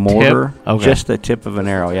Just or the the mortar. tip? Okay. Just the tip of an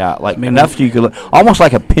arrow, yeah. Like enough you could almost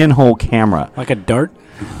like a pinhole camera. Like a dart?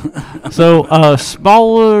 So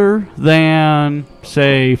smaller than,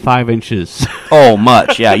 say, 5 inches. Oh,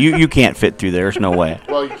 much, yeah. You can't fit through there. There's no way.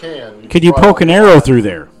 Well, you can. Could you poke an arrow through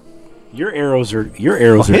there? Your arrows are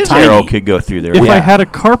His tiny. arrow could go through there. If yeah. I had a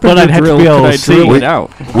carpenter But I'd have to drill, be able could to I see. drill it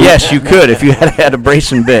out? Yes, you could. If you had a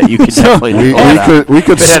brace and bit, you could definitely We, pull it out. we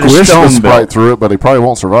could If it had a squish stone the built. sprite through it, but he probably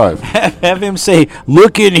won't survive. Have him say,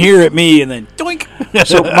 "Look in here at me," and then doink.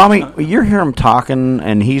 So, Mommy, you hear him talking,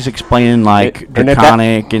 and he's explaining like And at that-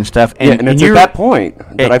 draconic and stuff. Yeah, and it's at you're- that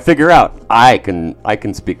point that I figure out I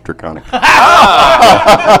can speak Draconic.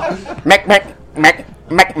 Mech,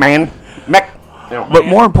 man. Mech. But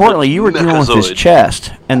more importantly, you were dealing with this Mechazoid.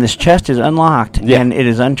 chest, and this chest is unlocked, Yeah. and it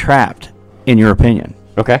is untrapped, in your opinion.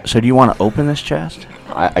 Okay. So do you want to open this chest?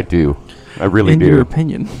 I do. I really In your do.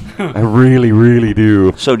 opinion. I really, really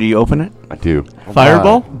do. So do you open it? I do.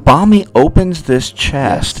 Fireball? Balmy opens this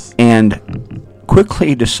chest and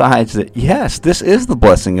quickly decides that, yes, this is the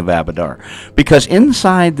blessing of Abadar. Because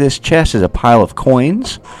inside this chest is a pile of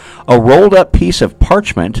coins, a rolled up piece of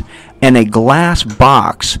parchment, and a glass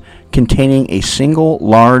box containing a single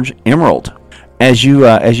large emerald. As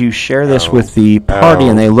you share this with the party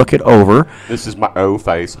and they look it over, This is my O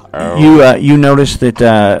face. Oh. you notice that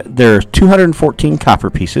there are 214 copper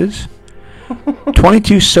pieces,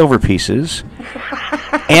 22 silver pieces,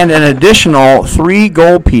 and an additional 3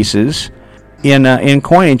 gold pieces in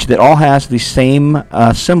coinage that all has the same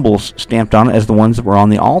symbols stamped on it as the ones that were on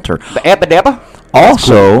the altar. The Abba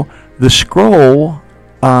Also, the scroll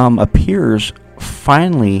appears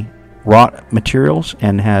finely wrought materials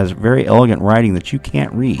and has very elegant writing that you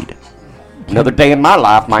can't read. Another day in my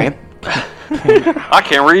life, man. I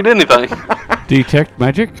can't read anything. Detect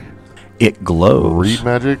magic? It glows. Read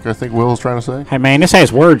magic, I think Will was trying to say. Hey man, this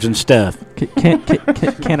has words and stuff.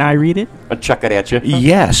 Can I read it? I chuck it at you.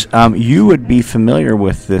 Yes, you would be familiar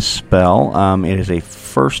with this spell. It is a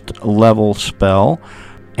first level spell,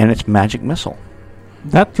 and it's magic missile.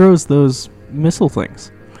 That throws those missile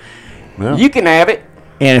things. Yeah. You can have it.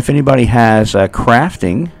 And if anybody has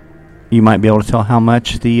crafting, you might be able to tell how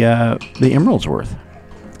much the emerald's worth.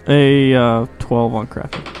 A 12 on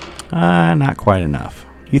crafting. Not quite enough.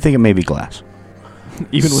 You think it may be glass.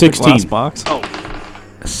 Even with 16. the glass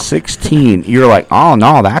box. 16. You're like, oh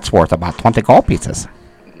no, that's worth about 20 gold pieces.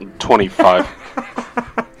 25.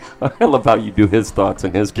 I love how you do his thoughts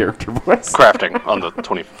and his character voice. Crafting on the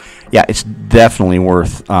 20. Yeah, it's definitely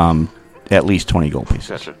worth at least 20 gold pieces.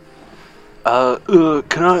 Gotcha.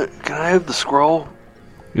 Can I have the scroll?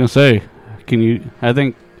 You gonna say? Can you? I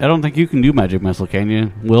don't think you can do magic missile, can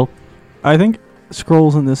you, Will? I think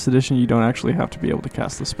scrolls in this edition, you don't actually have to be able to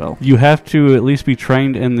cast the spell. You have to at least be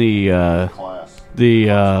trained in the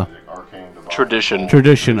Tradition.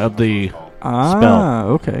 tradition of the. Ah,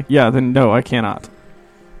 okay. Yeah, then no, I cannot.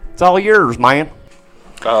 It's all yours, man.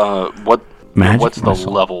 Magic What's the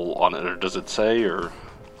missile. level on it, or does it say, or?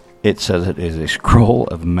 It says it is a scroll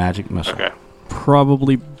of magic missile. Okay.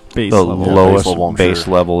 Probably base The level. lowest base level, I'm base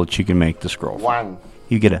sure. level that you can make the scroll. One.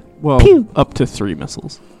 You get a Well, pew. up to 3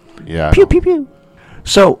 missiles. Yeah. Pew, pew, pew.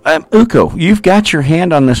 So, Uko, you've got your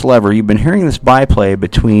hand on this lever. You've been hearing this byplay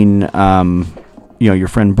between, your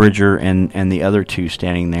friend Bridger and the other two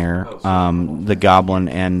standing there, the Goblin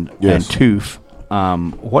and Yes. Toof.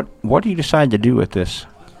 What do you decide to do with this?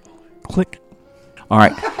 Click. All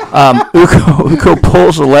right. Uko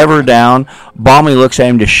pulls the lever down. Balmy looks at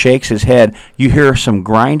him, just shakes his head. You hear some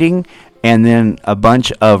grinding, and then a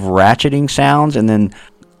bunch of ratcheting sounds, and then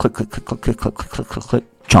click, click, click, click, click, click, click, click, click, click,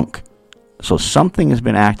 chunk. So something has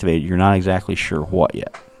been activated. You're not exactly sure what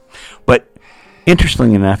yet. But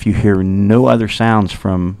interestingly enough, you hear no other sounds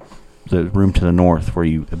from the room to the north where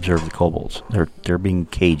you observe the kobolds. They're being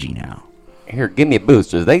cagey now. Here, give me a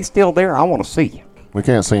boost. Are they still there? I want to see you. We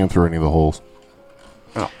can't see him through any of the holes.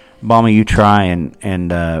 Balmy, you try and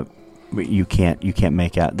you can't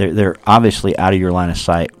make out. They're obviously out of your line of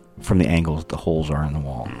sight from the angles the holes are in the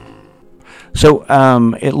wall. So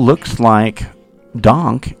it looks like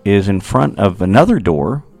Donk is in front of another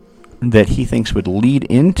door that he thinks would lead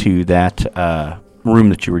into that room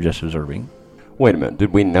that you were just observing. Wait a minute.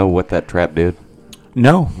 Did we know what that trap did?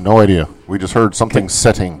 No. No idea. We just heard something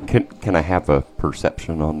setting. Can I have a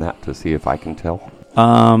perception on that to see if I can tell?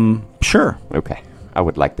 Sure. Okay. I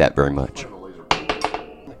would like that very much.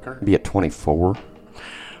 Be at 24.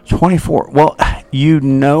 24. Well,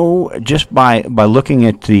 just by looking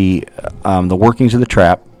at the workings of the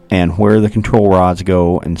trap and where the control rods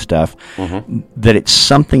go and stuff, that it's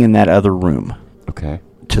something in that other room. Okay.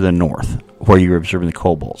 To the north, where you're observing the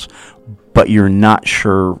kobolds, but you're not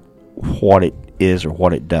sure what it is or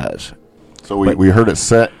what it does. So we heard it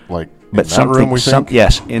set like in But that room, we think?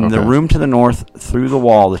 yes, in the Okay. room to the north, through the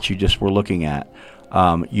wall that you just were looking at,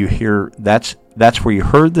 you hear that's where you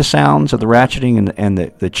heard the sounds of the ratcheting and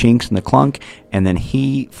the chinks and the clunk, and then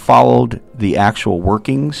he followed the actual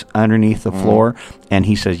workings underneath the floor, and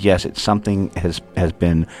he says, yes, it's something has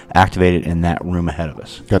been activated in that room ahead of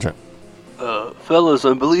us. Gotcha. Fellas,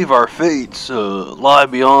 I believe our fates lie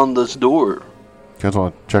beyond this door. You guys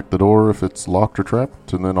want to check the door if it's locked or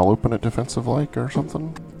trapped, and then I'll open it defensive-like or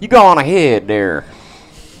something? You go on ahead there.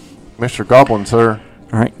 Mr. Goblin, sir.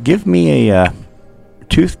 All right, give me a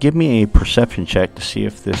Tooth. Give me a perception check to see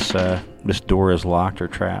if this door is locked or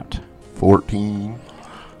trapped. 14.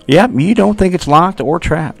 Yeah, you don't think it's locked or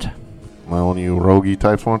trapped. Well, you roguey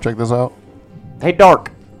types want to check this out? Hey,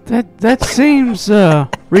 Dark. That seems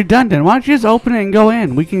redundant. Why don't you just open it and go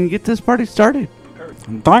in? We can get this party started.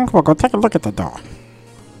 Dunk, we'll go take a look at the door.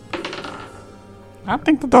 I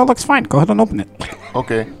think the door looks fine. Go ahead and open it.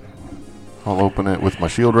 Okay. I'll open it with my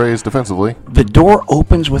shield raised defensively. The door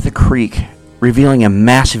opens with a creak, revealing a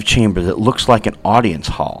massive chamber that looks like an audience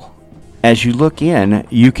hall. As you look in,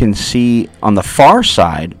 you can see on the far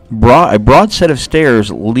side, a broad set of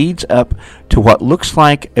stairs leads up to what looks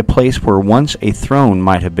like a place where once a throne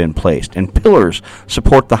might have been placed, and pillars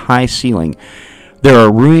support the high ceiling. There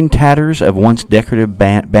are ruined tatters of once decorative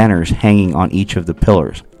banners hanging on each of the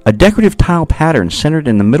pillars. A decorative tile pattern centered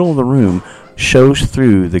in the middle of the room shows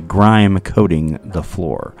through the grime coating the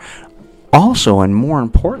floor. Also, and more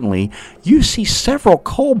importantly, you see several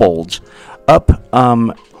kobolds up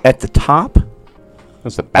at the top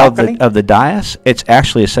That's the balcony? of the dais. It's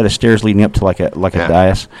actually a set of stairs leading up to like a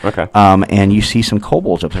dais. Okay. And you see some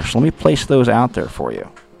kobolds up there. So let me place those out there for you.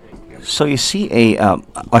 So you see a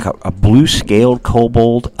blue scaled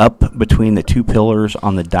kobold up between the two pillars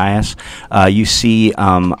on the dais. You see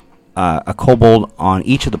a kobold on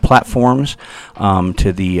each of the platforms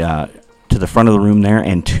to the front of the room there,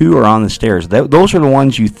 and two are on the stairs. Those are the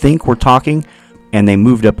ones you think were talking, and they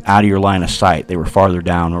moved up out of your line of sight. They were farther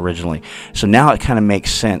down originally. So now it kind of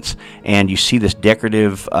makes sense, and you see this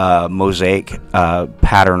decorative mosaic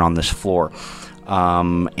pattern on this floor.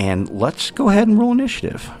 And let's go ahead and roll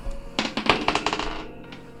initiative.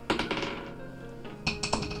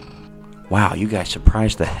 Wow, you guys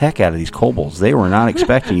surprised the heck out of these kobolds. They were not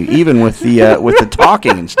expecting you, even with the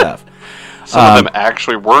talking and stuff. Some of them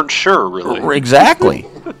actually weren't sure, really. Exactly.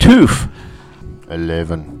 Toof.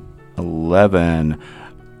 11. 11.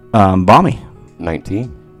 Bommy.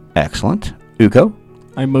 19. Excellent. Uko.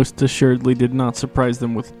 I most assuredly did not surprise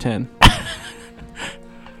them with 10.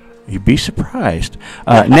 You'd be surprised.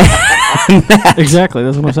 Exactly,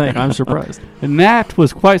 that's what I'm saying. I'm surprised. And Nat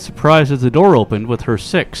was quite surprised as the door opened with her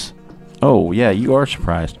 6. Oh, yeah, you are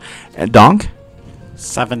surprised. Donk.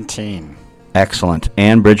 17. Excellent.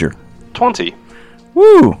 And Bridger. 20.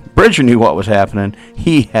 Woo! Bridger knew what was happening.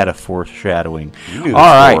 He had a foreshadowing. You knew the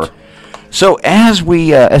All right. score. So as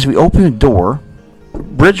we open the door,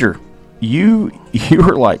 Bridger, you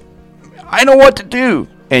were like, I know what to do,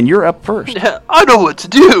 and you're up first. Yeah, I know what to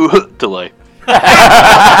do. Delay.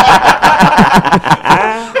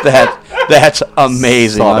 That's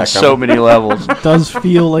amazing Saw on that so coming. many levels. Does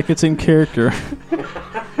feel like it's in character.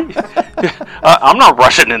 I'm not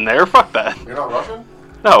rushing in there. Fuck that. You're not Russian?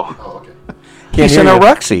 No. Oh, okay. He's in a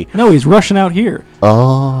Ruxy. No, he's rushing out here.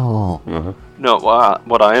 Oh. No,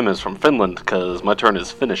 what I am is from Finland, because my turn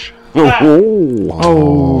is Finnish.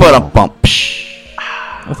 Oh. But a bump.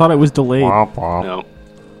 I thought it was delayed. No.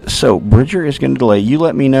 So Bridger is going to delay. You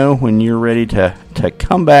let me know when you're ready to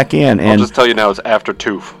come back in. I'll And just tell you now it's after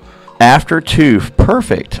Toof. after Toof,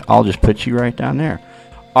 perfect. I'll just put you right down there.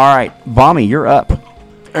 All right, Bommy, you're up.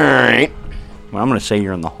 All right. Well, I'm going to say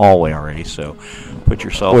you're in the hallway already, so put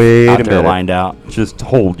yourself Wait out a there minute. lined out. Just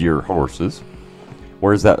hold your horses.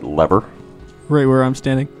 Where's that lever? Right where I'm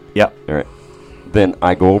standing. Yep. All right. Then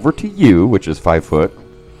I go over to you, which is 5 foot,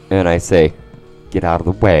 and I say, get out of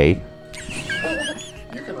the way.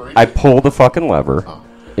 I pull the fucking lever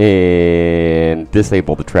and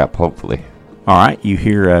disable the trap, hopefully. All right, you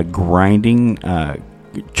hear a grinding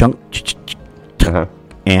chunk, Uh-huh.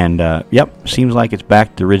 and yep, seems like it's back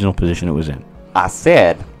to the original position it was in. I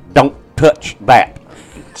said, don't touch that.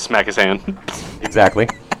 Smack his hand. Exactly.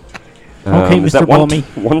 Okay, is Mr. that one, Balmy.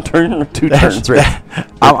 one turn or two turns, Rick?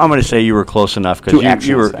 I'm going to say you were close enough because Two you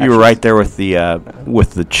actions, were right there with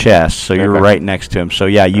the chest, so you were Okay. right next to him. So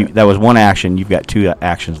yeah, that was one action. You've got two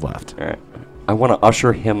actions left. All right. I want to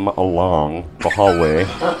usher him along the hallway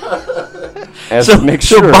as So to make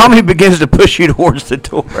so sure Bommy begins to push you towards the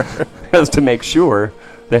door. as to make sure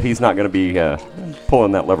that he's not going to be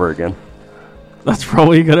pulling that lever again. That's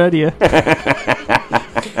probably a good idea.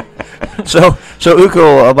 So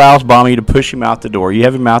Uko allows Bommy to push him out the door. You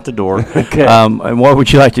have him out the door. Okay. And what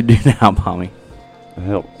would you like to do now, Bommy?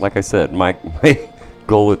 Well, like I said, my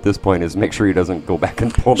goal at this point is make sure he doesn't go back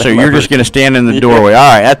and pull that So lever. you're just going to stand in the Yeah. doorway. All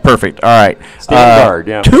right, that's perfect. All right. Stand guard,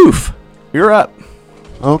 yeah. Toof, you're up.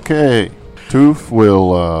 Okay. Toof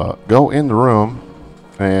will go in the room,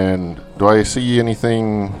 and do I see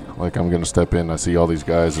anything, like I'm going to step in, I see all these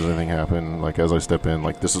guys, does anything happen, like as I step in,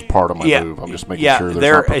 like this is part of my move, I'm just making sure there's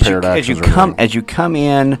not prepared actions or anything. As you come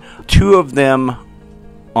in, two of them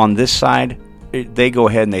on this side, they go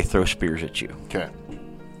ahead and they throw spears at you. Okay.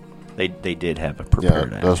 They did have a Yeah,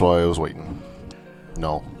 prepared action. that's why I was waiting.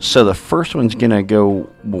 No. So the first one's going to go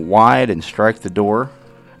wide and strike the door.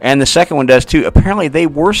 And the second one does too. Apparently they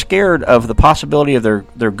were scared of the possibility of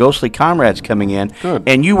their ghostly comrades coming in. Good.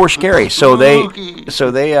 And you were scary. So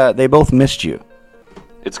they both missed you.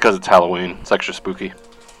 It's because it's Halloween. It's extra spooky.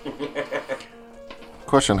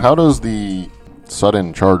 Question, how does the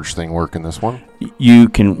sudden charge thing work in this one? You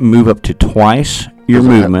can move up to twice your Does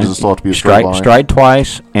it have- movement. does it still have to be a straight line? Stride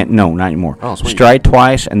twice, and no, not anymore. Oh, sweet. Stride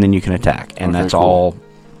twice, and then you can attack, and Okay, that's cool. all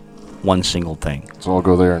one single thing. So I'll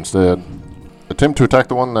go there instead. Attempt to attack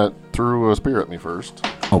the one that threw a spear at me first.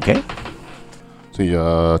 Okay. See,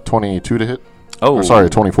 22 to hit. Oh, Or, sorry,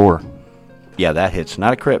 24. yeah, that hits.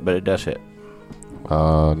 Not a crit, but it does hit.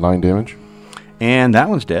 9 damage. And that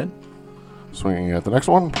one's dead. Swinging at the next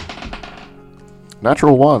one.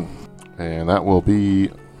 Natural 1. And that will be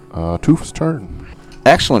Toof's turn.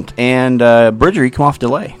 Excellent. And Bridger, you come off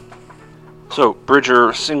delay. So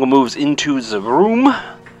Bridger single moves into the room,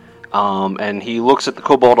 and he looks at the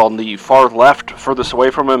kobold on the far left, furthest away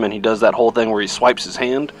from him, and he does that whole thing where he swipes his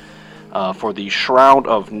hand for the Shroud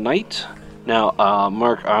of Night. Now,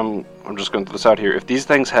 Mark, I'm just going to throw this out here. If these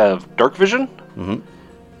things have dark vision,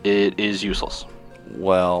 it is useless.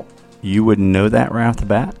 Well, you wouldn't know that right off the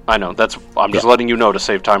bat. I know. I'm just letting you know to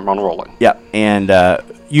save time on rolling. Yeah, and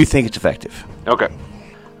you think it's effective. Okay.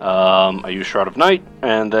 I use Shroud of Night,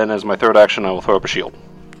 and then as my third action, I will throw up a shield.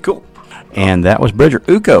 Cool. And that was Bridger.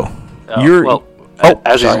 Uko,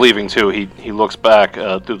 As he's leaving too, he looks back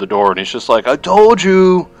through the door and he's just like, "I told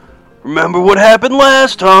you. Remember what happened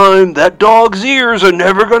last time? That dog's ears are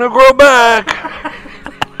never gonna grow back."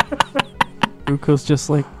 Uko's just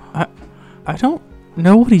like, I don't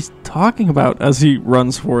know what he's talking about as he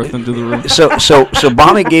runs forth into the room. So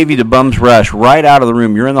Bommy gave you the bum's rush right out of the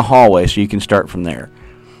room. You're in the hallway, so you can start from there.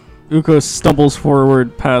 Uko stumbles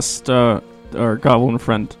forward past our goblin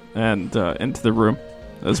friend and into the room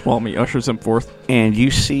as Balmy ushers him forth. And you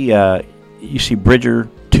see Bridger,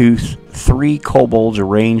 Tooth, 3 kobolds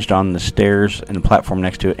arranged on the stairs and the platform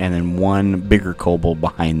next to it, and then one bigger kobold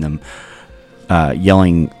behind them,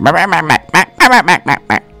 yelling.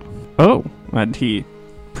 Oh, and he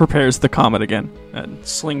prepares the comet again and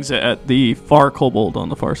slings it at the far kobold on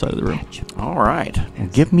the far side of the room. All right, well,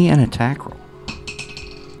 give me an attack roll.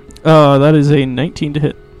 That is a 19 to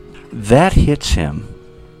hit. That hits him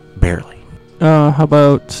barely. How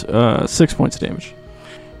about 6 points of damage?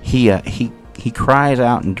 He cries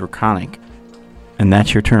out in Draconic, and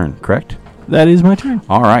that's your turn, correct? That is my turn.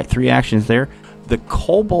 All right, 3 actions there. The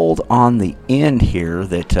kobold on the end here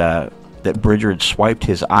that Bridger had swiped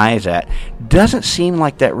his eyes at doesn't seem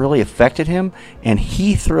like that really affected him, and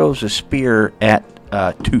he throws a spear at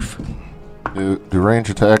Toof. Do range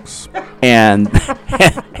attacks. And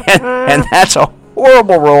that's a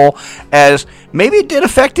horrible roll, as maybe it did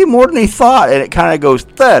affect him more than he thought, and it kind of goes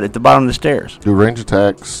thud at the bottom of the stairs. Do range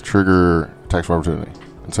attacks trigger attacks of opportunity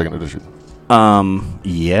in second edition?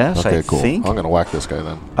 Yes, Okay, I cool. think. I'm going to whack this guy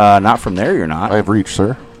then. Not from there, you're not. I have reach,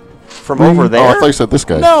 sir. From over there? Oh, I thought you said this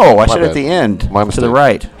guy. No, I My said at bad. the end. My To mistake. the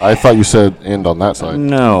right. I thought you said end on that side.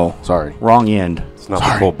 No. Sorry. Wrong end. It's not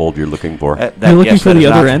the kobold you're looking for. You're looking for that the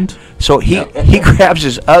is other not- end? So he grabs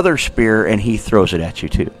his other spear and he throws it at you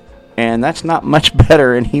too. And that's not much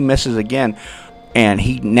better, and he misses again. And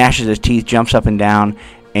he gnashes his teeth, jumps up and down,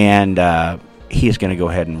 and he is going to go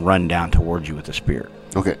ahead and run down towards you with the spear.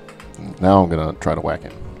 Okay. Now I'm going to try to whack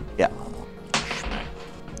him. Yeah.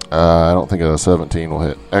 I don't think a 17 will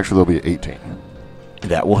hit. Actually, there'll be 18.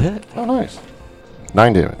 That will hit. Oh, nice.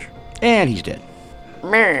 9 damage. And he's dead.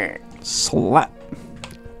 Slap.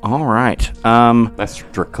 All right. That's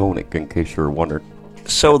draconic, in case you're wondering.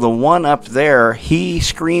 So the one up there, he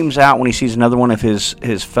screams out when he sees another one of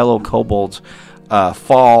his fellow kobolds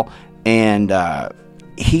fall, and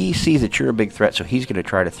he sees that you're a big threat, so he's going to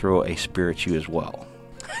try to throw a spear at you as well.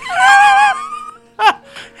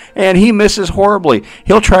 And he misses horribly.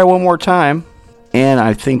 He'll try one more time, and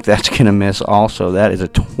I think that's going to miss also. That is a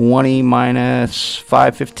 20 minus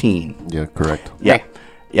 5, 15. Yeah, correct. Yeah.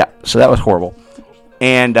 Yeah, so that was horrible.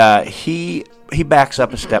 And he backs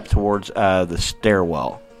up a step towards the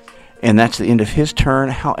stairwell. And that's the end of his turn.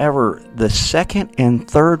 However, the second and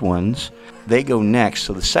third ones, they go next.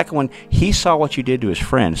 So the second one, he saw what you did to his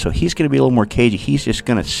friend, so he's going to be a little more cagey. He's just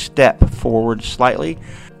going to step forward slightly,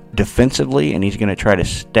 defensively, and he's going to try to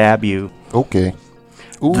stab you. Okay.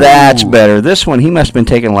 Ooh. That's better. This one, he must have been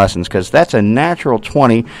taking lessons, because that's a natural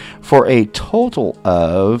 20 for a total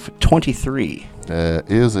of 23.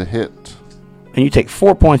 Is a hit. And you take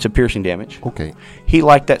 4 points of piercing damage. Okay. He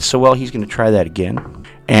liked that so well, he's going to try that again.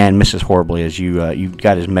 And misses horribly as you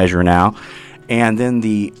got his measure now. And then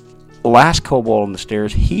the last kobold on the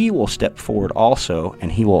stairs, he will step forward also,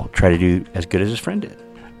 and he will try to do as good as his friend did.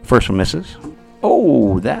 First one misses.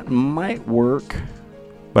 Oh, that might work,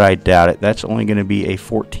 but I doubt it. That's only going to be a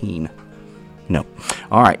 14. No.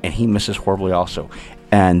 All right, and he misses horribly also.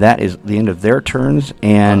 And that is the end of their turns.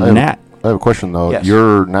 And Nat. I have a question, though. Yes.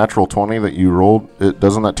 Your natural 20 that you rolled,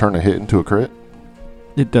 doesn't that turn a hit into a crit?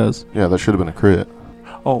 It does. Yeah, that should have been a crit.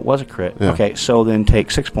 Oh, it was a crit. Yeah. Okay, so then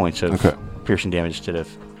take 6 points of piercing damage instead of...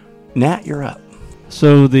 Nat, you're up.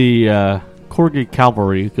 So the Corgi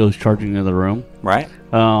cavalry goes charging into the room. Right?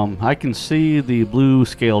 I can see the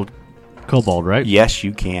blue-scaled kobold, right? Yes,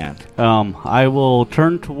 you can. I will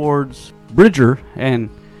turn towards Bridger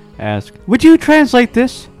and ask, "Would you translate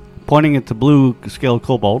this?" Pointing at the blue-scaled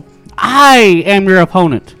kobold. "I am your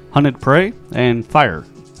opponent. Hunted prey and fire."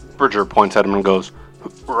 Bridger points at him and goes,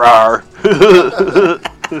 "Rawr."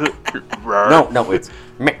 Rawr. No, it's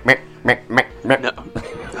meh, meh, meh, meh, meh. No.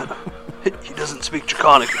 He doesn't speak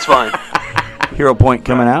Draconic, it's fine. Hero point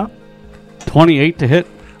coming out. 28 to hit.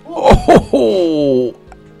 Oh,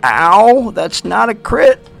 ow. That's not a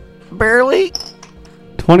crit. Barely.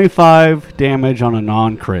 25 damage on a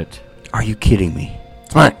non-crit. Are you kidding me?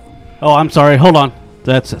 Fine. Oh, I'm sorry. Hold on.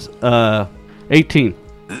 That's 18.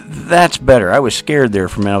 That's better. I was scared there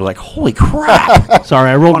for a minute. I was like, holy crap.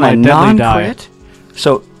 Sorry, I rolled On my a deadly die. non-crit?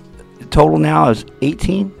 So, total now is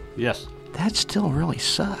 18? Yes. That still really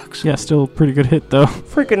sucks. Yeah, still a pretty good hit, though.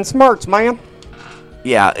 Freaking smarts, man.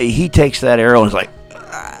 Yeah, he takes that arrow and is like,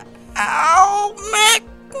 ow,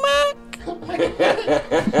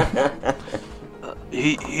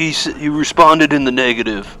 He responded in the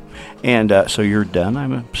negative. And so you're done,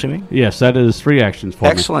 I'm assuming? Yes, that is 3 actions for me.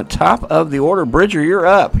 Excellent. Top of the order. Bridger, you're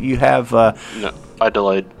up. You have... No, I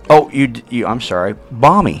delayed. Oh, you. I'm sorry.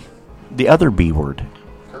 Balmy. The other B word.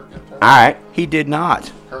 All right. He did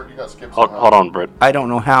not. Kurt, you got skipped. Hold on, Britt. I don't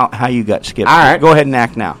know how you got skipped. All right. Go ahead and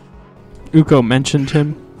act now. Uko mentioned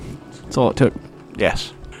him. That's all it took.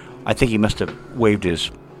 Yes. I think he must have waved his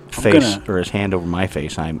face or his hand over my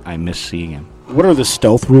face. I miss seeing him. What are the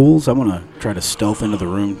stealth rules? I want to try to stealth into the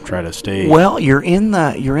room, try to stay. Well, you're in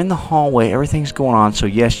the hallway. Everything's going on. So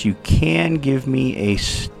yes, you can give me a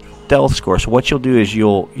stealth score. So what you'll do is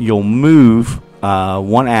you'll move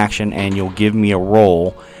one action and you'll give me a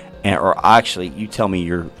roll, or actually you tell me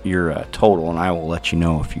your total, and I will let you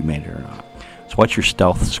know if you made it or not. So what's your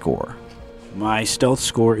stealth score? My stealth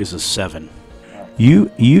score is a 7.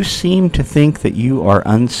 You seem to think that you are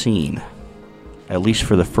unseen, at least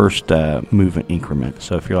for the first movement increment.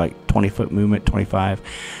 So if you're like 20-foot movement, 25,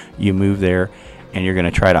 you move there, and you're going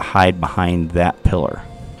to try to hide behind that pillar.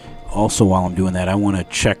 Also, while I'm doing that, I want to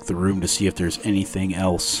check the room to see if there's anything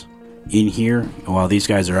else in here while these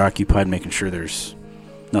guys are occupied, making sure there's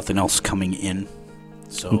nothing else coming in.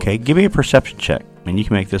 So Okay, give me a perception check, and you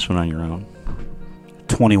can make this one on your own.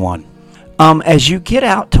 21. As you get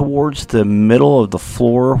out towards the middle of the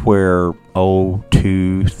floor where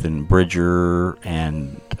Tooth and Bridger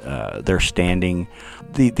and they're standing,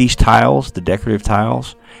 these tiles, the decorative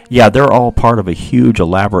tiles, yeah, they're all part of a huge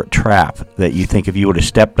elaborate trap that you think if you would have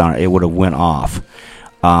stepped on it, it would have went off.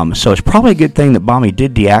 So it's probably a good thing that Balmy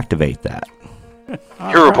did deactivate that.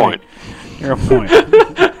 Hero point. Hero point.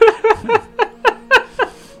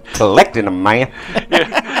 Collecting them, man.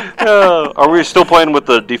 Are we still playing with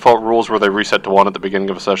the default rules where they reset to 1 at the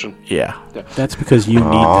beginning of a session? Yeah. That's because you need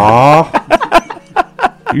that.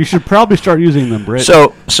 You should probably start using them, Britt.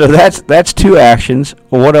 So that's 2 actions.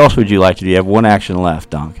 Well, what else would you like to do? You have 1 action left,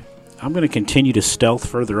 Donk. I'm going to continue to stealth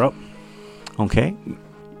further up. Okay.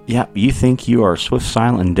 Yeah, you think you are swift,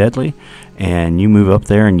 silent, and deadly, and you move up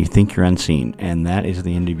there and you think you're unseen, and that is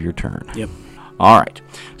the end of your turn. Yep. All right.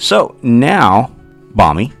 So now,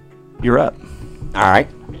 Bommy, you're up. All right.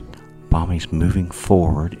 Bommy's moving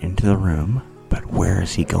forward into the room, but where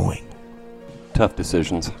is he going? Tough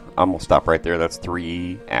decisions. I'm going to stop right there. That's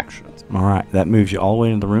 3 actions. All right, that moves you all the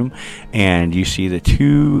way into the room, and you see the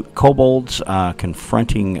 2 kobolds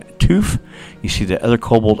confronting Toof. You see the other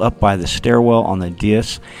kobold up by the stairwell on the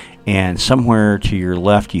dais, and somewhere to your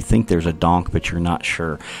left you think there's a donk, but you're not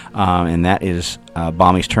sure. And that is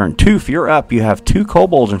Bommy's turn. Toof, you're up. You have 2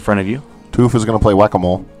 kobolds in front of you. Toof is going to play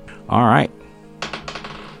whack-a-mole. All right.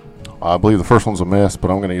 I believe the first one's a miss,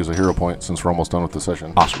 but I'm going to use a hero point since we're almost done with the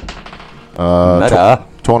session. Awesome. Meta.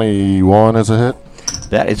 21 is a hit.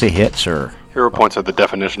 That is a hit, sir. Hero points are the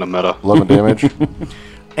definition of meta. 11 damage.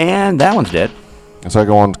 And that one's dead. And so I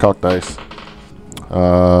go on to cock dice.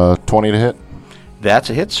 20 to hit. That's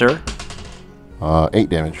a hit, sir. 8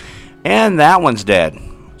 damage. And that one's dead.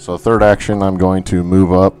 So third action, I'm going to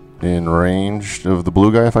move up in range of the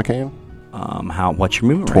blue guy if I can. What's your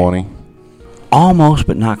movement rate? 20. Almost,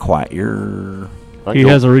 but not quite. You're... He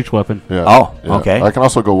has a reach weapon. Yeah. Oh, Yeah. okay. I can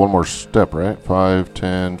also go one more step, right? 5,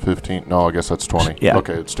 10, 15. No, I guess that's 20. Yeah.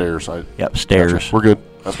 Okay, it's stairs. Yep, stairs. Gotcha. We're good.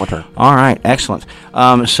 That's my turn. All right, excellent.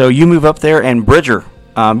 So you move up there, and Bridger,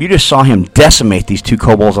 you just saw him decimate these 2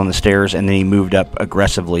 kobolds on the stairs, and then he moved up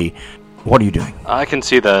aggressively. What are you doing? I can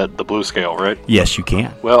see the blue scale, right? Yes, you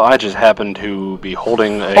can. Well, I just happen to be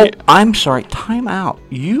holding a... Oh, I'm sorry. Time out.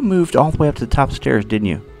 You moved all the way up to the top of the stairs, didn't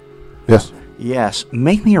you? Yes. Yes.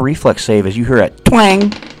 Make me a reflex save as you hear a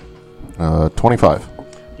twang. 25.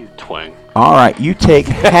 You twang. All right, you take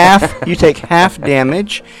half. You take half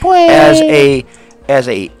damage as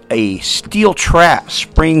a steel trap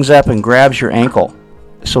springs up and grabs your ankle.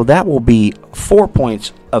 So that will be 4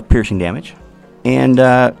 points of piercing damage, and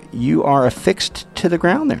you are affixed to the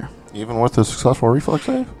ground there. Even with a successful reflex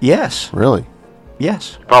save? Yes. Really?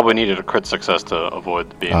 Yes. Probably needed a crit success to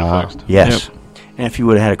avoid being affixed. Yes. Yep. And if you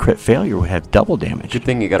would have had a crit failure, you would have double damage. Good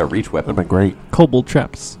thing you got a reach weapon. That'd been great. Kobold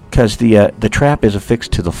traps. Because the trap is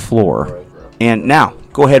affixed to the floor. And now,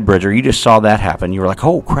 go ahead, Bridger. You just saw that happen. You were like,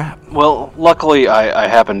 oh, crap. Well, luckily, I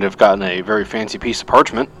happen to have gotten a very fancy piece of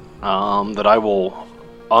parchment that I will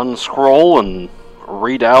unscroll and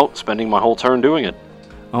read out, spending my whole turn doing it.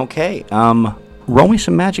 Okay. Roll me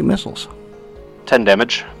some magic missiles. 10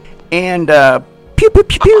 damage. And pew, pew,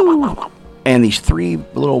 pew, pew. And these 3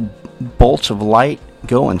 little bolts of light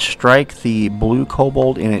go and strike the blue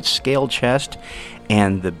kobold in its scaled chest,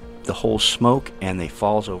 and the whole smoke, and they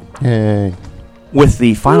falls over. Yay. With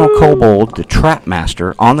the final kobold, the trap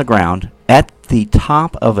master, on the ground at the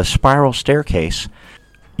top of a spiral staircase,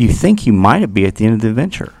 you think you might be at the end of the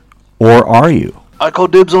adventure. Or are you? I call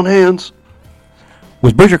dibs on hands.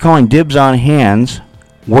 With Bridger calling dibs on hands,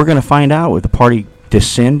 we're going to find out if the party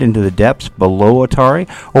descend into the depths below Atari,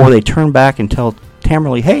 or will they turn back and tell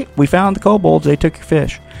Tamerley, hey, we found the kobolds, they took your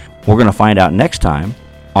fish. We're going to find out next time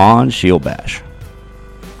on Shield Bash.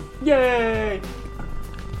 Yay!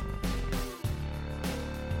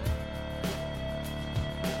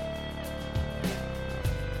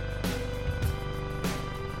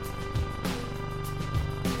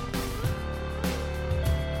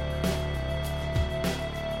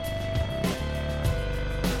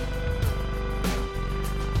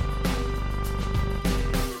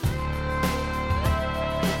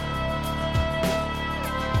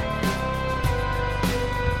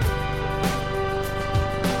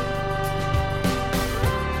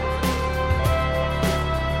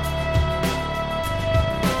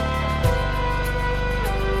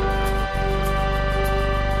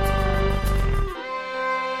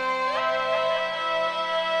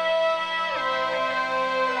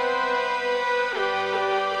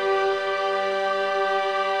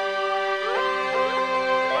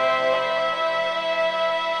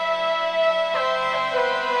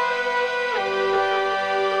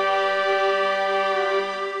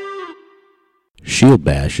 Shield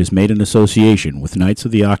Bash is made in association with Knights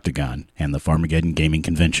of the Octagon and the Farmageddon Gaming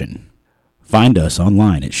Convention. Find us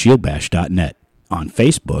online at shieldbash.net, on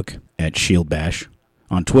Facebook at Shield Bash,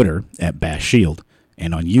 on Twitter at Bash Shield,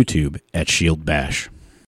 and on YouTube at Shield Bash.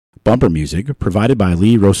 Bumper music provided by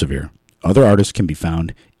Lee Rosevere. Other artists can be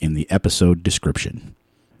found in the episode description.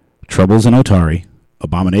 Troubles in Otari,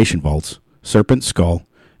 Abomination Vaults, Serpent Skull,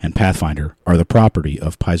 and Pathfinder are the property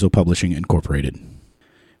of Paizo Publishing Incorporated.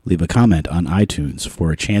 Leave a comment on iTunes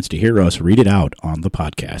for a chance to hear us read it out on the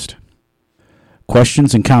podcast.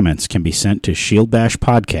 Questions and comments can be sent to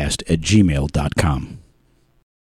shieldbashpodcast@gmail.com.